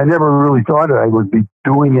 I never really thought I would be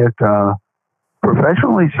doing it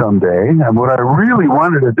professionally someday. And what I really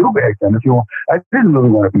wanted to do back then, I didn't really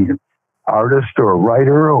want to be an artist or a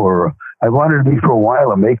writer, or I wanted to be for a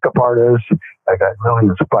while a makeup artist. I got really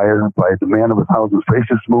inspired by the Man of a Thousand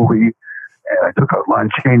Faces movie, and I took out Lon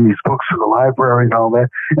Chaney's books from the library and all that.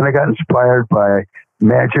 And I got inspired by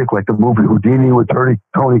magic, like the movie Houdini with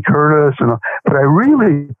Tony Curtis. But I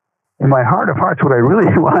really, in my heart of hearts, what I really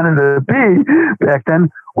wanted to be back then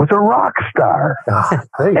was a rock star.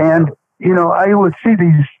 And, I would see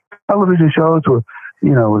these television shows where,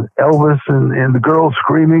 Elvis and the girls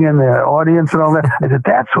screaming in the audience and all that. I said,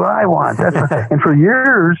 that's what I want. And for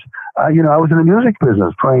years, I was in the music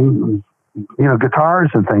business playing, guitars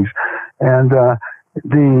and things. And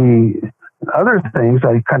the other things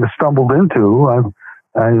I kind of stumbled into.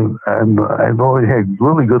 I've always had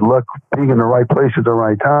really good luck being in the right place at the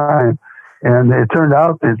right time. And it turned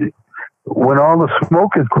out that when all the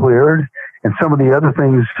smoke had cleared and some of the other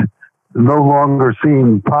things no longer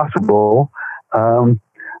seemed possible,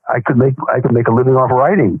 I could make a living off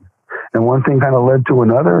writing. And one thing kind of led to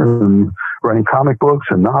another, and writing comic books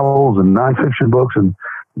and novels and nonfiction books and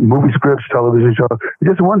movie scripts, television shows.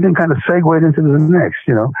 Just one thing kind of segued into the next,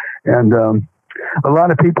 and a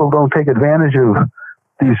lot of people don't take advantage of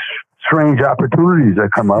these strange opportunities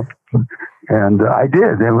that come up, and I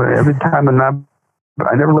did. Every time I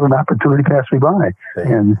never let an opportunity pass me by,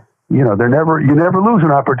 and you never lose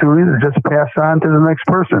an opportunity to just pass on to the next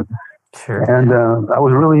person. Sure. And I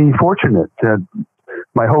was really fortunate that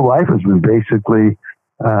my whole life has been basically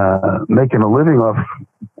making a living off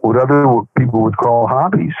what other people would call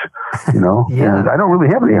hobbies, Yeah. And I don't really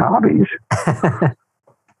have any hobbies. I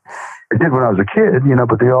did when I was a kid,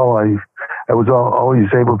 but I was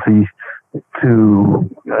always able to turn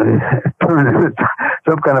it into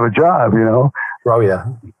some kind of a job, Oh yeah,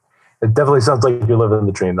 it definitely sounds like you're living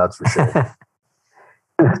the dream. That's for sure.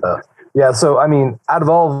 Yeah. So I mean, out of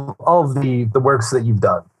all of the works that you've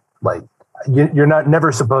done, like you're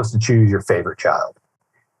never supposed to choose your favorite child,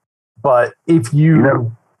 but if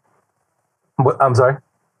I'm sorry.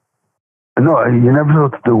 No, you're never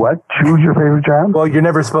supposed to do what? Choose your favorite child? Well, you're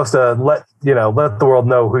never supposed to let the world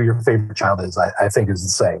know who your favorite child is. I think is the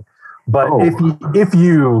same. But if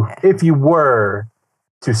you were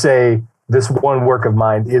to say this one work of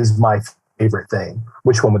mine is my favorite thing,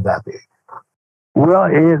 which one would that be? Well,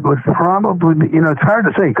 it would probably be, it's hard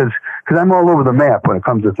to say because I'm all over the map when it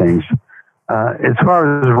comes to things. As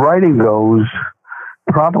far as writing goes,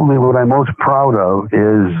 probably what I'm most proud of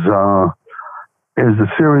is the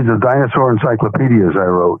series of dinosaur encyclopedias I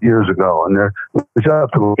wrote years ago. And it's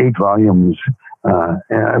up to 8 volumes,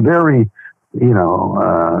 and very,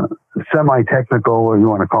 semi-technical, or you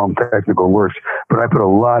want to call them technical works, but I put a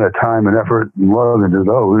lot of time and effort and love into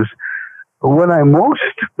those. What I'm most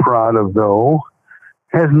proud of, though,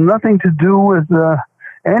 has nothing to do with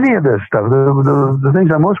any of this stuff. The things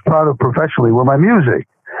I'm most proud of professionally were my music.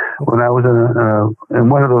 When I was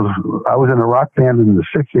I was in a rock band in the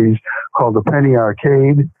 60s called the Penny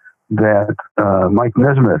Arcade that Mike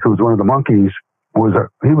Nesmith, who was one of the Monkees, was our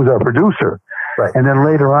producer. Right. And then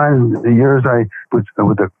later on in the years, I was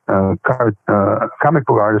with a comic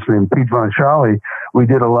book artist named Pete Von Charlie. We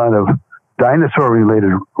did a lot of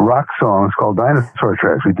dinosaur-related rock songs called Dinosaur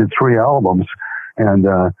Tracks. We did 3 albums, and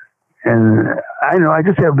I know I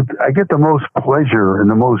get the most pleasure and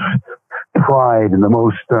the most pride and the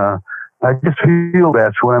most. I just feel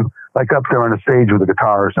that's when I'm like up there on a stage with a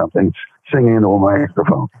guitar or something, singing into a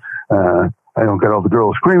microphone. I don't get all the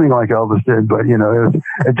girls screaming like Elvis did, but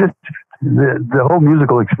it just the whole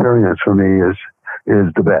musical experience for me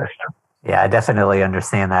is the best. Yeah, I definitely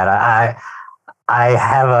understand that. I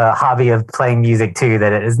have a hobby of playing music too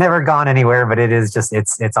that it has never gone anywhere, but it is just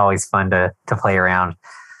it's always fun to play around.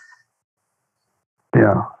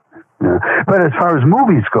 Yeah. But as far as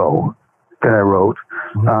movies go that I wrote,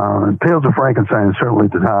 Tales of Frankenstein is certainly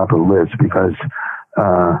at the top of the list because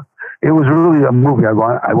it was really a movie I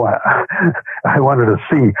wanted to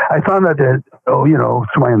see. I found out that through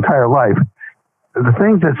my entire life, the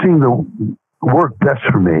things that seemed to work best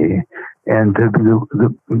for me and to be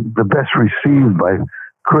the best received by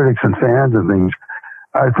critics and fans and things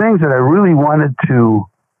are things that I really wanted to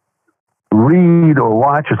read or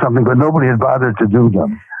watch or something, but nobody had bothered to do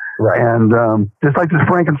them. Right. And just like this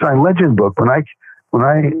Frankenstein legend book, when I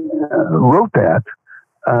wrote that,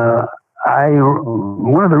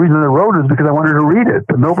 one of the reasons I wrote it is because I wanted to read it,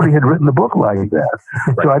 but nobody had written the book like that.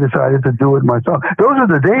 Right. So I decided to do it myself. Those are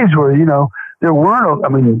the days where, there weren't,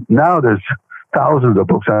 now there's thousands of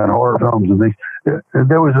books on horror films and things.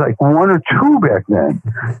 There was like 1 or 2 back then.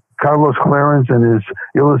 Carlos Clarence and his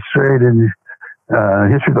illustrated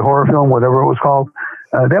history of the horror film, whatever it was called.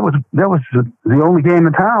 That was the only game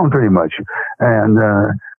in town, pretty much. And,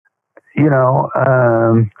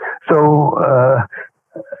 so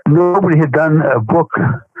nobody had done a book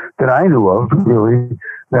that I knew of, really,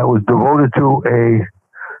 that was devoted to a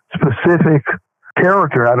specific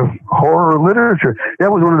character out of horror literature.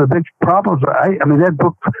 That was one of the big problems. That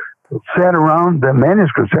book that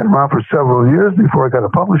manuscript sat around for several years before I got a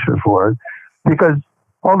publisher for it, because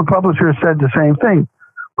all the publishers said the same thing.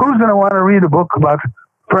 Who's going to want to read a book about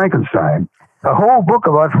Frankenstein? A whole book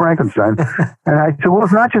about Frankenstein. And I said, well,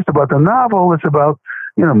 it's not just about the novel. It's about,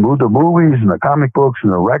 the movies and the comic books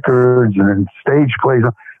and the records and stage plays.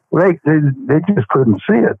 They just couldn't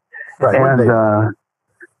see it. Right. And,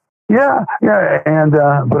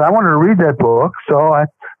 but I wanted to read that book, so I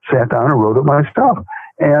sat down and wrote it myself.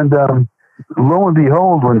 And lo and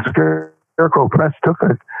behold, when Scarecrow Press took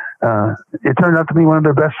it, it turned out to be one of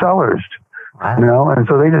their best sellers. Wow. And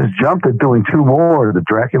so they just jumped at doing 2 more, the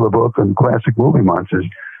Dracula book and classic movie monsters.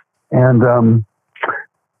 And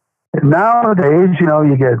nowadays,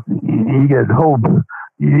 you get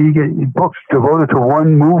books devoted to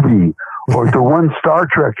one movie or to one Star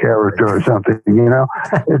Trek character or something.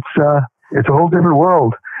 It's a whole different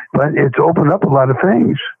world, but it's opened up a lot of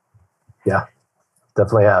things. Yeah,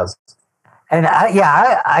 definitely has. And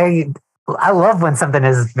I love when something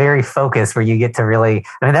is very focused, where you get to really,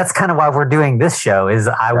 that's kind of why we're doing this show, is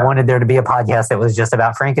I wanted there to be a podcast that was just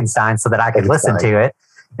about Frankenstein so that I could listen to it.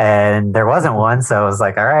 And there wasn't one. So I was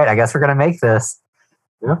like, all right, I guess we're going to make this.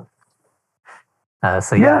 Yeah.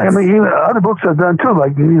 Even other books I've done too,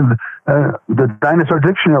 like the Dinosaur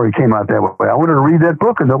Dictionary came out that way. I wanted to read that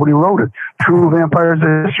book and nobody wrote it. True Vampires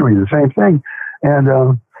History, the same thing. And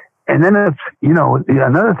then it's,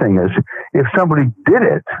 another thing is, if somebody did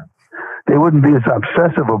it, they wouldn't be as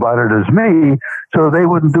obsessive about it as me. So they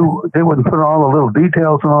wouldn't put all the little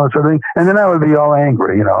details and all that sort of thing. And then I would be all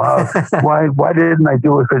angry, why didn't I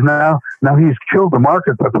do it? Because now he's killed the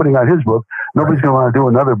market by putting out his book. Nobody's going to want to do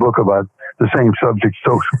another book about the same subject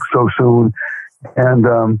so soon. And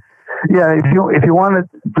if you want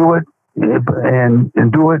to do it and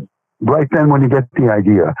do it right then when you get the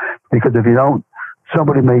idea, because if you don't,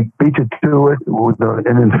 somebody may beat you to it with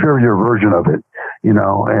an inferior version of it,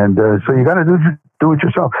 and so you got to do it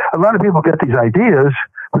yourself. A lot of people get these ideas,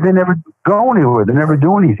 but they never go anywhere. They never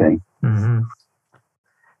do anything. Mm-hmm.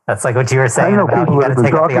 That's like what you were saying about you got to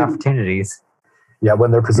take up the opportunities. Yeah,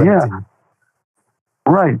 when they're presented. Yeah,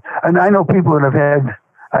 right. And I know people that have had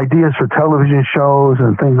ideas for television shows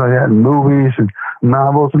and things like that, and movies and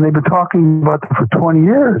novels, and they've been talking about them for 20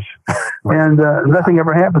 years, and nothing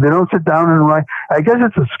ever happened. They don't sit down and write. I guess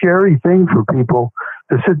it's a scary thing for people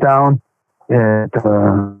to sit down at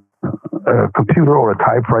a computer or a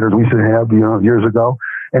typewriter, as we used to have, years ago,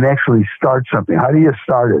 and actually start something. How do you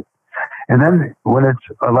start it? And then when a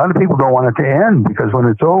lot of people don't want it to end, because when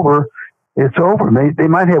it's over, it's over. They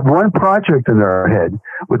might have one project in their head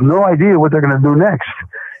with no idea what they're going to do next.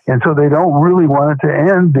 And so they don't really want it to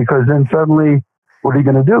end, because then suddenly, what are you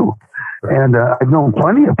going to do? And I've known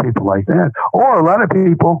plenty of people like that. Or a lot of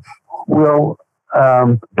people will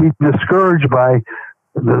be discouraged by,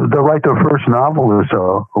 they'll write their first novel or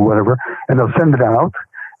so, or whatever, and they'll send it out,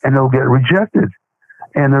 and they'll get rejected.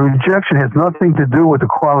 And the rejection has nothing to do with the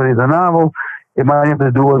quality of the novel. It might have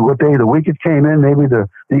to do with what day of the week it came in. Maybe the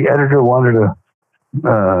editor wanted to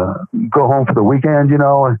go home for the weekend,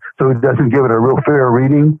 so it doesn't give it a real fair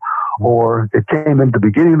reading, or it came in the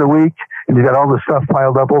beginning of the week and you got all the stuff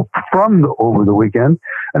piled up from over the weekend,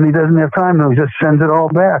 and he doesn't have time, and he just sends it all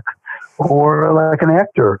back. Or like an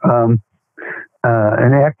actor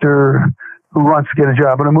who wants to get a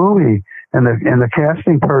job in a movie, and the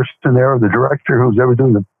casting person there, or the director who's ever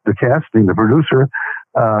doing the casting, the producer,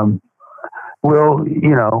 will,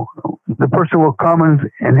 the person will come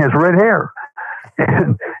and has red hair.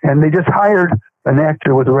 And they just hired an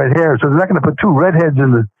actor with red hair. So they're not going to put two redheads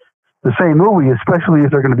in the same movie, especially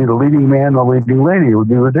if they're going to be the leading man, the leading lady. It would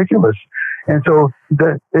be ridiculous. And so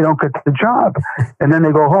they don't get the job. And then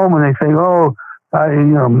they go home and they think,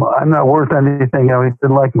 I'm not worth anything. I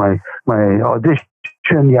didn't like my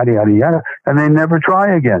audition, yada, yada, yada. And they never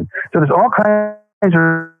try again. So there's all kinds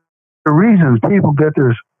of reasons people get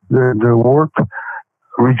their work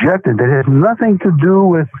rejected that has nothing to do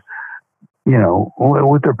with,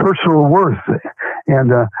 with their personal worth.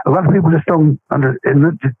 And a lot of people just don't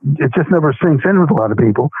it just never sinks in with a lot of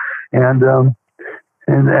people. And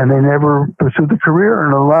they never pursue the career.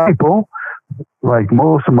 And a lot of people, like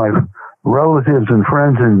most of my relatives and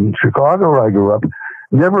friends in Chicago where I grew up, it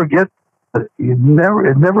never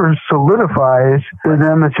solidifies for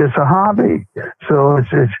them. It's just a hobby. So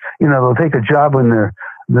it's they'll take a job when they're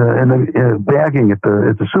bagging at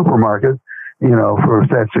the supermarket, for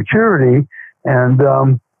that security, and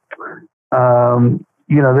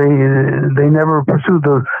they never pursue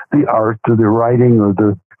the art or the writing or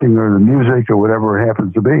the thing or the music or whatever it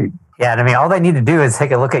happens to be. Yeah, and all they need to do is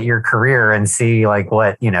take a look at your career and see like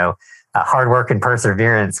what hard work and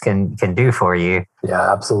perseverance can do for you.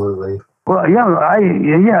 Yeah, absolutely. Well,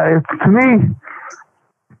 to me,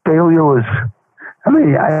 failure was.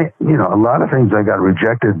 A lot of things I got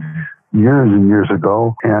rejected years and years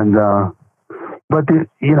ago, and but the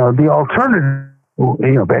alternative,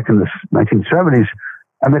 back in the 1970s,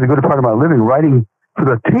 I made a good part of my living writing for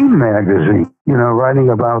the teen magazine. Writing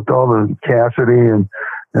about all the Cassidy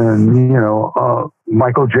and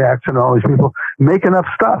Michael Jackson, all these people making up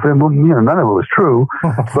stuff, and none of it was true.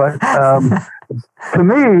 But to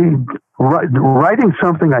me, writing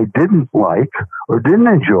something I didn't like or didn't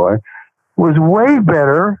enjoy was way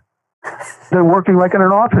better than working like in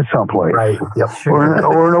an office someplace, right? Yep.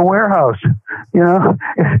 or in a warehouse.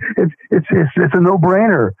 It's a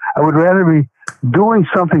no-brainer. I would rather be doing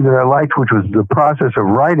something that I liked, which was the process of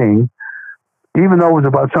writing, even though it was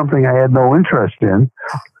about something I had no interest in.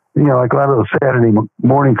 You know, like a lot of those Saturday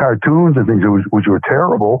morning cartoons and things, which were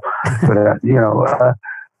terrible. But I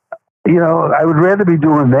would rather be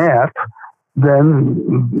doing that than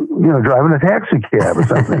driving a taxi cab or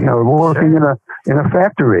something. Working in a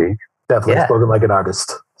factory. Definitely spoken like an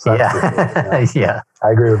artist. So Yeah.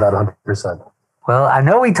 I agree with that 100%. Well, I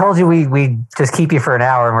know we told you we just keep you for an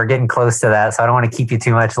hour, and we're getting close to that, so I don't want to keep you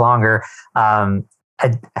too much longer. One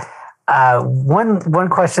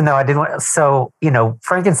question though, I did want. So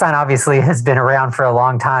Frankenstein obviously has been around for a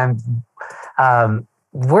long time.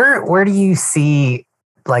 Where do you see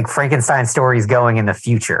like Frankenstein stories going in the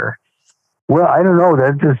future? Well, I don't know.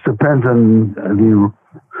 That just depends on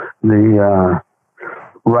the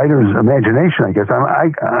writer's imagination, I guess.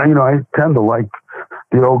 I tend to like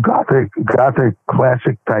the old gothic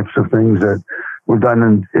classic types of things that were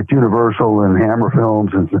done at Universal and Hammer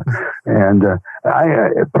Films, and I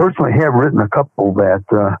personally have written a couple that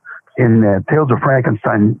in that Tales of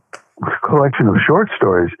Frankenstein collection of short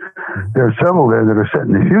stories. There are several there that are set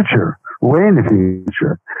in the future, way in the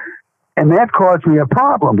future, and that caused me a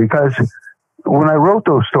problem because when I wrote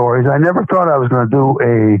those stories, I never thought I was going to do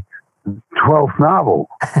a 12th novel.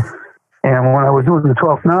 And when I was doing the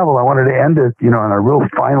 12th novel, I wanted to end it, on a real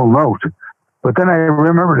final note. But then I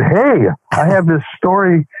remembered, hey, I have this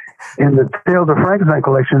story in the Tales of Frankenstein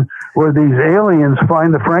collection where these aliens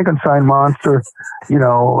find the Frankenstein monster, in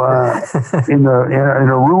a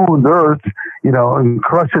ruined earth,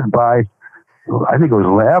 encrusted by, I think it was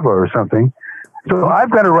lava or something. So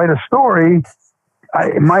I've got to write a story.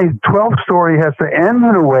 My 12th story has to end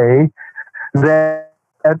in a way that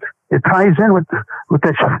it ties in with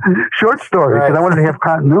that short story because I wanted to have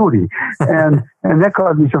continuity, and that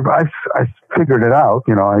caused me some. I figured it out.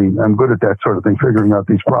 I'm good at that sort of thing, figuring out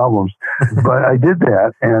these problems. But I did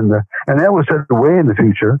that, and that was set way in the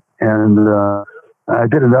future. And I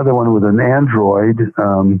did another one with an android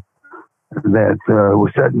that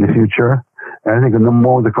was set in the future. And I think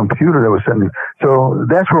more with the computer that was set in. So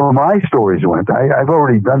that's where my stories went. I've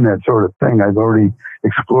already done that sort of thing. I've already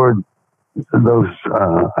explored those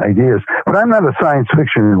ideas, but I'm not a science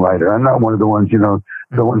fiction writer. I'm not one of the ones, the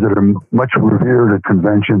ones that are much revered at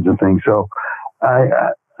conventions and things. So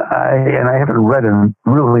I haven't read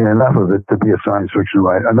really enough of it to be a science fiction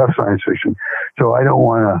writer. Enough science fiction, so I don't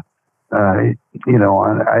want to, I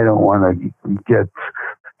don't want to get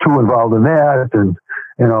too involved in that and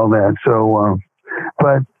all that. So,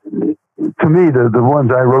 but to me, the ones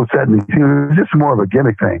I wrote set in the future was just more of a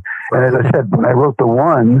gimmick thing. And as I said, when I wrote the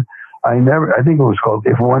one. I think it was called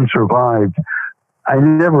If One Survived. I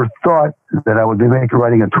never thought that I would be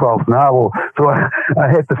writing a 12th novel, so I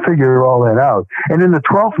had to figure all that out. And in the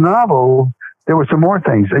 12th novel, there were some more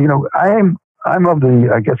things. I'm of the,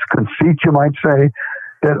 I guess, conceit, you might say,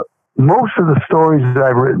 that most of the stories that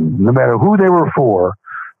I've written, no matter who they were for,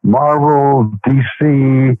 Marvel,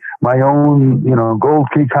 DC, my own, Gold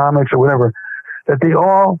Key Comics or whatever, that they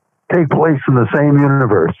all take place in the same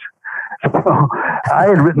universe. So I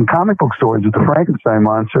had written comic book stories with the Frankenstein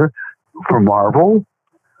monster for Marvel,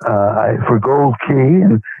 for Gold Key,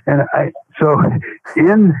 and so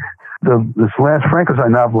in this last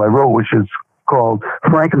Frankenstein novel I wrote, which is called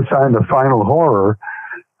Frankenstein: The Final Horror,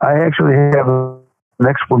 I actually have an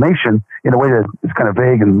explanation in a way that is kind of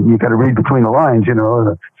vague, and you got to read between the lines,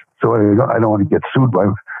 So I don't want to get sued by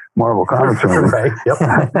Marvel Comics or anything. Right. Yep.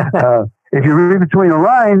 If you read between the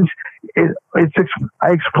lines, I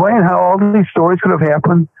explain how all these stories could have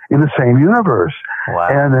happened in the same universe. Wow.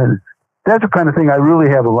 And that's the kind of thing I really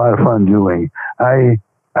have a lot of fun doing. I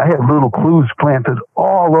have little clues planted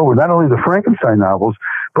all over, not only the Frankenstein novels,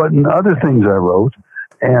 but in other things I wrote.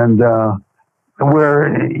 And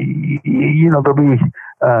where, there'll be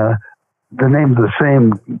the name of the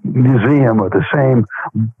same museum or the same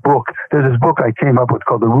book. There's this book I came up with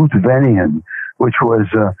called The Ruthvenian, which was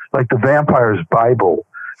like the vampire's Bible.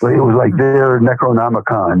 It was like their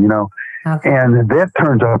Necronomicon, Okay. And that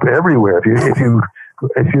turns up everywhere. If you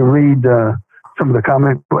read some of the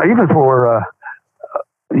comic, even for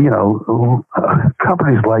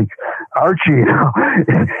companies like Archie, and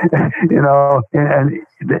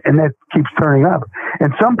that keeps turning up.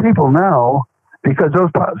 And some people now, because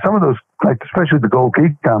some of those, like especially the Gold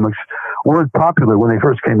Key comics, weren't popular when they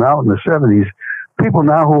first came out in the 70s. People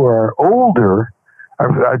now who are older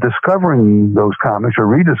are discovering those comics or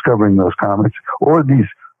rediscovering those comics or these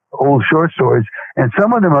old short stories, and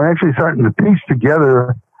some of them are actually starting to piece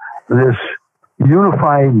together this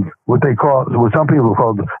unified, what some people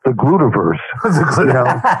call the Glutiverse.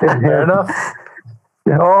 Fair enough.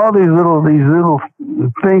 All these little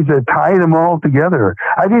things that tie them all together.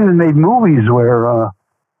 I've even made movies where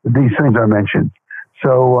these things are mentioned.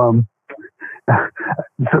 So,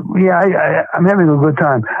 yeah, I'm having a good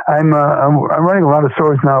time. I'm writing a lot of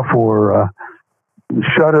stories now for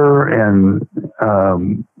Shudder and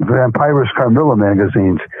Vampirus Carmilla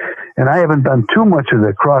magazines, and I haven't done too much of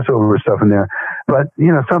the crossover stuff in there. But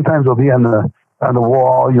sometimes I'll be on the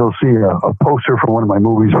wall. You'll see a poster for one of my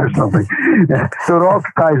movies or something. So it all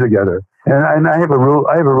ties together, and I have a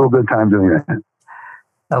real good time doing that.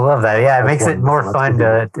 I love that. Yeah, it makes it more fun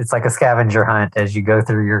it's like a scavenger hunt as you go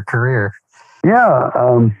through your career. Yeah.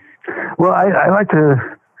 Well, I like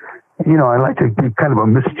to, I like to be kind of a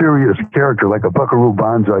mysterious character, like a Buckaroo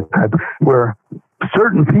Banzai type, where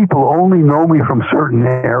certain people only know me from certain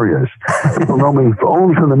areas. People know me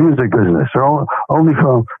only from the music business, or only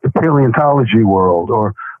from the paleontology world,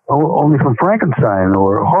 or only from Frankenstein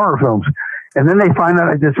or horror films. And then they find out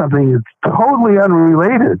I did something that's totally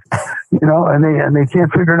unrelated, and they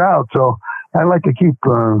can't figure it out. So I like to keep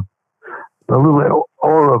a little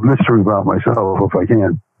aura of mystery about myself if I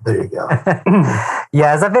can. There you go.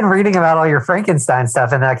 Yeah, as I've been reading about all your Frankenstein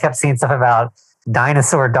stuff, and I kept seeing stuff about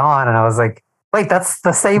Dinosaur Dawn, and I was like, wait, that's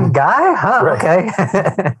the same guy? Huh, Right. Okay.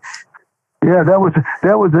 Yeah, that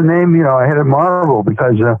was the name, I had at Marvel,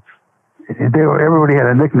 because everybody had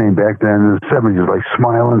a nickname back then in the 70s, like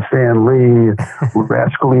Smiling Stan Lee,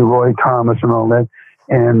 Rascally Roy Thomas, and all that.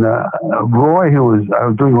 And Roy, who I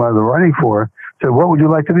was doing a lot of the writing for, said, "What would you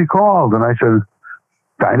like to be called?" And I said,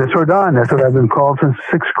 "Dinosaur Don." That's what I've been called since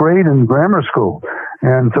 6th grade in grammar school.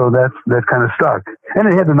 And so that kind of stuck. And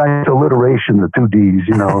it had a nice alliteration, the 2 Ds,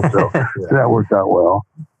 so that worked out well.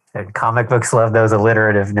 And comic books love those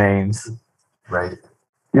alliterative names. Right.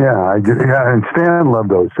 Yeah, and Stan loved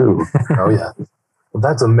those too. Oh, yeah. Well,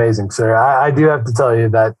 that's amazing, sir. I do have to tell you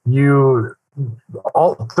that you,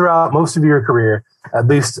 all throughout most of your career, at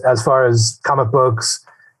least as far as comic books,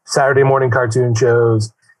 Saturday morning cartoon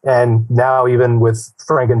shows, and now even with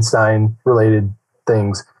Frankenstein related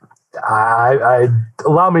things, I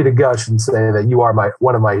allow me to gush and say that you are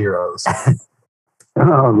one of my heroes.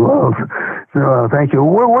 Oh, well, thank you.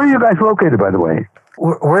 Where are you guys located, by the way?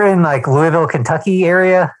 We're in like Louisville, Kentucky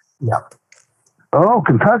area. Yeah. Oh,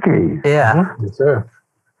 Kentucky. Yeah. Yes, sir.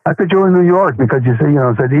 I thought you were in New York because you said,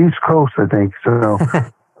 it said East Coast, I think. So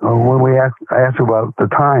when I asked about the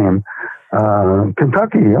time,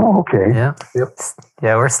 Kentucky. Oh, okay. Yeah. Yep.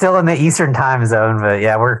 Yeah, we're still in the Eastern time zone, but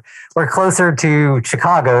yeah, we're closer to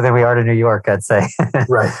Chicago than we are to New York, I'd say.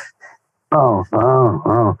 Right. Oh.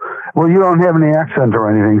 Well, you don't have any accent or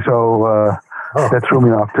anything, so that threw me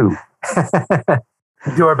off too.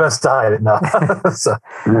 Do our best to hide it now. So,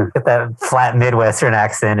 Get that flat Midwestern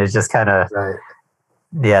accent is just kind of, right.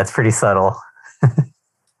 yeah, it's pretty subtle.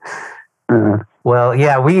 Well,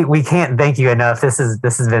 yeah, we can't thank you enough. This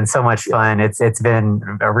has been so much fun. It's been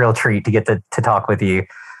a real treat to get to talk with you.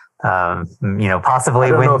 Possibly I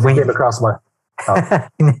don't know if it came across my.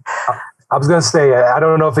 I was going to say, I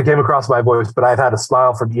don't know if it came across my voice, but I've had a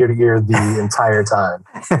smile from ear to ear the entire time.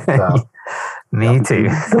 So, Me too.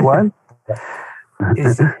 What?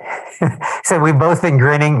 So we've both been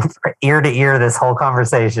grinning ear to ear this whole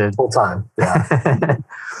conversation. Full time. Yeah.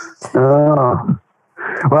 Oh.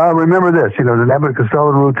 Well, remember this, the Abbott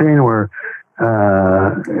Costello routine where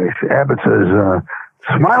Abbott says,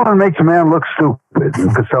 "Smiling makes a man look stupid."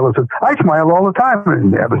 And Costello says, "I smile all the time."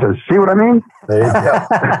 And Abbott says, "See what I mean?" There you go.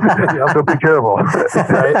 You have to be careful.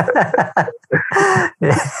 Right.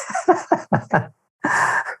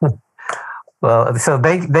 Well, so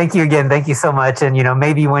thank you again. Thank you so much. And,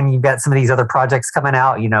 maybe when you've got some of these other projects coming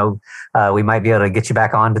out, we might be able to get you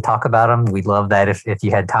back on to talk about them. We'd love that if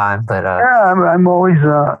you had time. But yeah, I'm always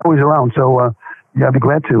around. So yeah, I'd be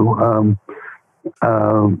glad to.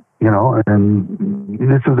 And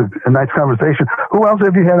this was a nice conversation. Who else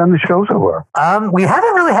have you had on the show so far? We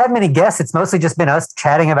haven't really had many guests. It's mostly just been us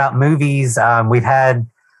chatting about movies. We've had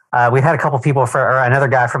a couple people or another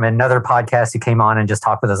guy from another podcast who came on and just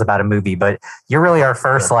talked with us about a movie. But you're really our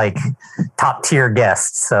first top tier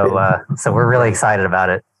guest. So we're really excited about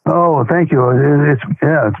it. Oh, thank you.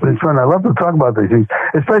 It's fun. I love to talk about these things,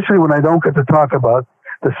 especially when I don't get to talk about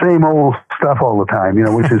the same old stuff all the time.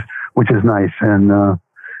 Which is nice. And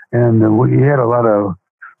we had a lot of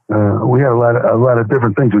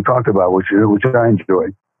different things we talked about, which I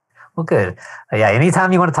enjoyed. Well, good. Yeah,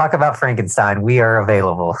 anytime you want to talk about Frankenstein, we are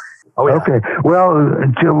available. Oh, yeah. Okay. Well,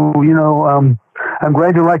 Joe, I'm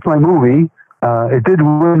glad you liked my movie. It did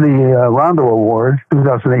win the Rondo Award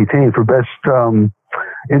 2018 for Best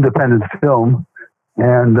Independent Film.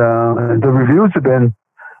 And the reviews have been,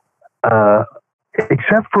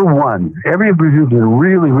 except for one, every review has been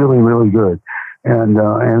really, really, really good. And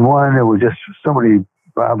one, it was just somebody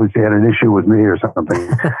obviously had an issue with me or something.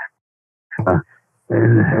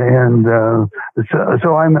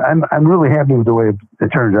 So I'm really happy with the way it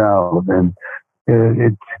turned out, and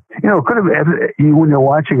it could have, when you're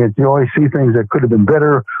watching it, you always see things that could have been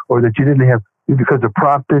better, or that you didn't have because the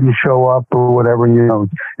prop didn't show up or whatever.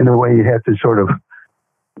 In a way you had to sort of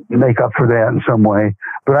make up for that in some way.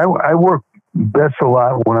 But I work best a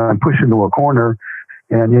lot when I'm pushed into a corner,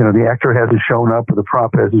 and the actor hasn't shown up, or the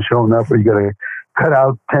prop hasn't shown up, or you got to cut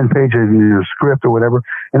out 10 pages of your script or whatever.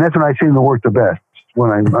 And that's when I seem to work the best,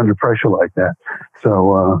 when I'm under pressure like that.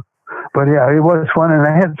 So, but yeah, it was fun, and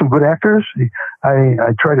I had some good actors.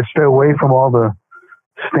 I try to stay away from all the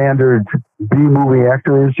standard B movie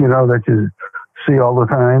actors, that you see all the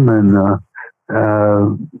time. And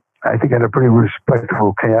I think I had a pretty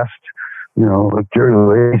respectable cast, like Jerry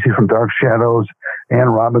Lacey from Dark Shadows, Ann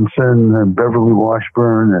Robinson, and Beverly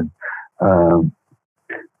Washburn, and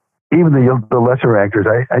even the lesser actors.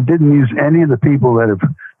 I didn't use any of the people that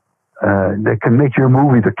can make your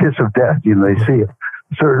movie the kiss of death. They see it.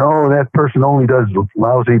 That person only does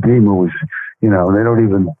lousy B movies. They don't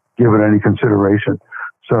even give it any consideration.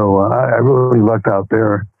 So I really lucked out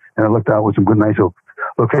there, and I lucked out with some good, nice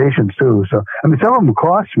locations too. So some of them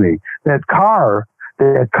cost me. That car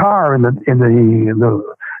in the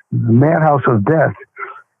Madhouse of Death.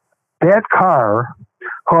 That car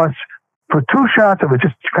cost, for 2 shots of it,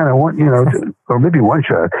 just kind of one, or maybe one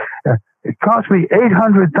shot. It cost me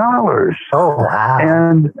 $800. Oh, wow!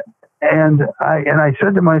 And I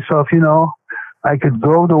said to myself, I could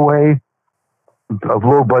go the way of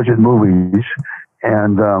low budget movies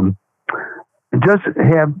and just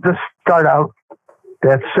start out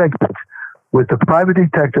that segment with the private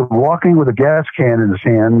detective walking with a gas can in his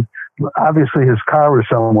hand. Obviously, his car is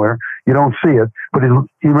somewhere. You don't see it, but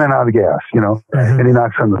he ran out of gas, and he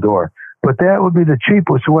knocks on the door. But that would be the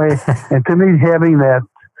cheapest way. And to me, having that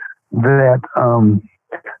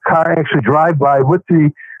car actually drive by with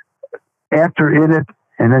the actor in it,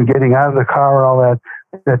 and then getting out of the car and all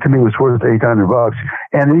that to me was worth $800.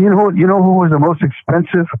 And you know who was the most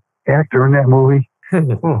expensive actor in that movie?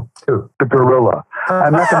 The gorilla.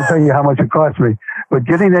 I'm not going to tell you how much it cost me, but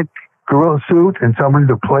getting that gorilla suit and somebody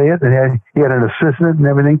to play it, and he had an assistant and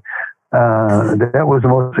everything. That was the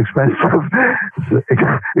most expensive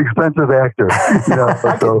actor.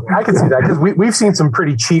 I can see that, because we've seen some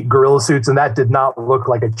pretty cheap gorilla suits, and that did not look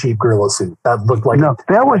like a cheap gorilla suit. That looked like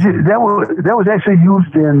that was actually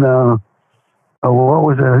used in what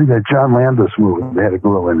was it? I think that John Landis movie. They had a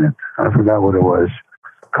gorilla in it. I forgot what it was.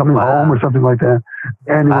 Coming Home or something like that.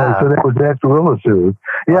 Anyway, so that was that gorilla suit.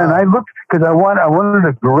 Yeah, and I looked because I wanted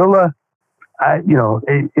a gorilla.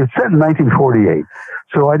 It's set in 1948,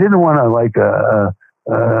 so I didn't want a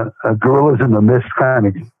Gorillas in the Mist kind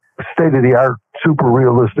of state-of-the-art, super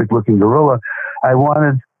realistic looking gorilla. I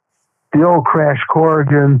wanted the old Crash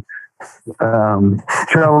Corrigan,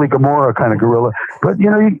 Charlie Gomorrah kind of gorilla. But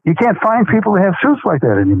you can't find people that have suits like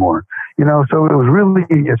that anymore. So it's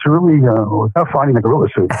really tough finding a gorilla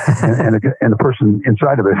suit and the person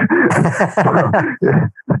inside of it.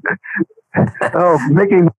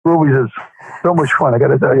 Making movies is so much fun. I got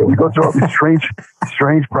to tell you, we go through all these strange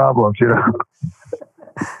problems.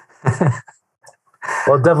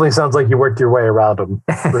 Well, it definitely sounds like you worked your way around them,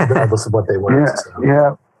 regardless of what they were.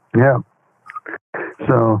 Yeah.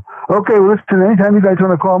 So, okay, well, listen, anytime you guys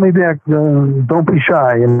want to call me back, don't be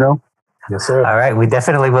shy, Yes, sir. All right, we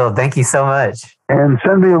definitely will. Thank you so much. And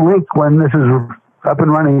send me a link when this is up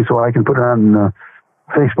and running so I can put it on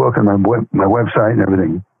Facebook and my website and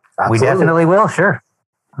everything. Absolutely. We definitely will, sure.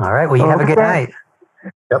 All right, well, you have a good night.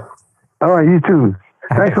 Yep. All right, you too.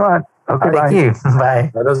 Thanks a lot. Okay, bye. Thank you.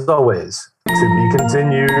 Bye. And as always, to be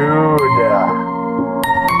continued.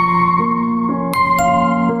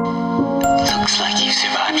 Looks like you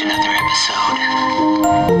survived another episode.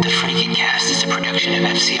 The Frankencast is a production of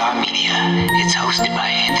FCR Media. It's hosted by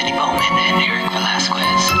Anthony Bowman and Eric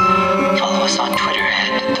Velasquez. Follow us on Twitter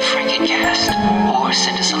at The Frankencast, or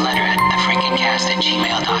send us a letter at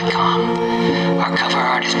thefrankencast@gmail.com. Our cover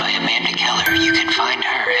art is by Amanda Keller. You can find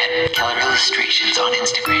her at Keller Illustrations on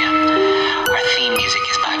Instagram. Our theme music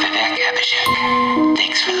is by Vivek Abhishek.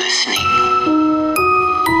 Thanks for listening.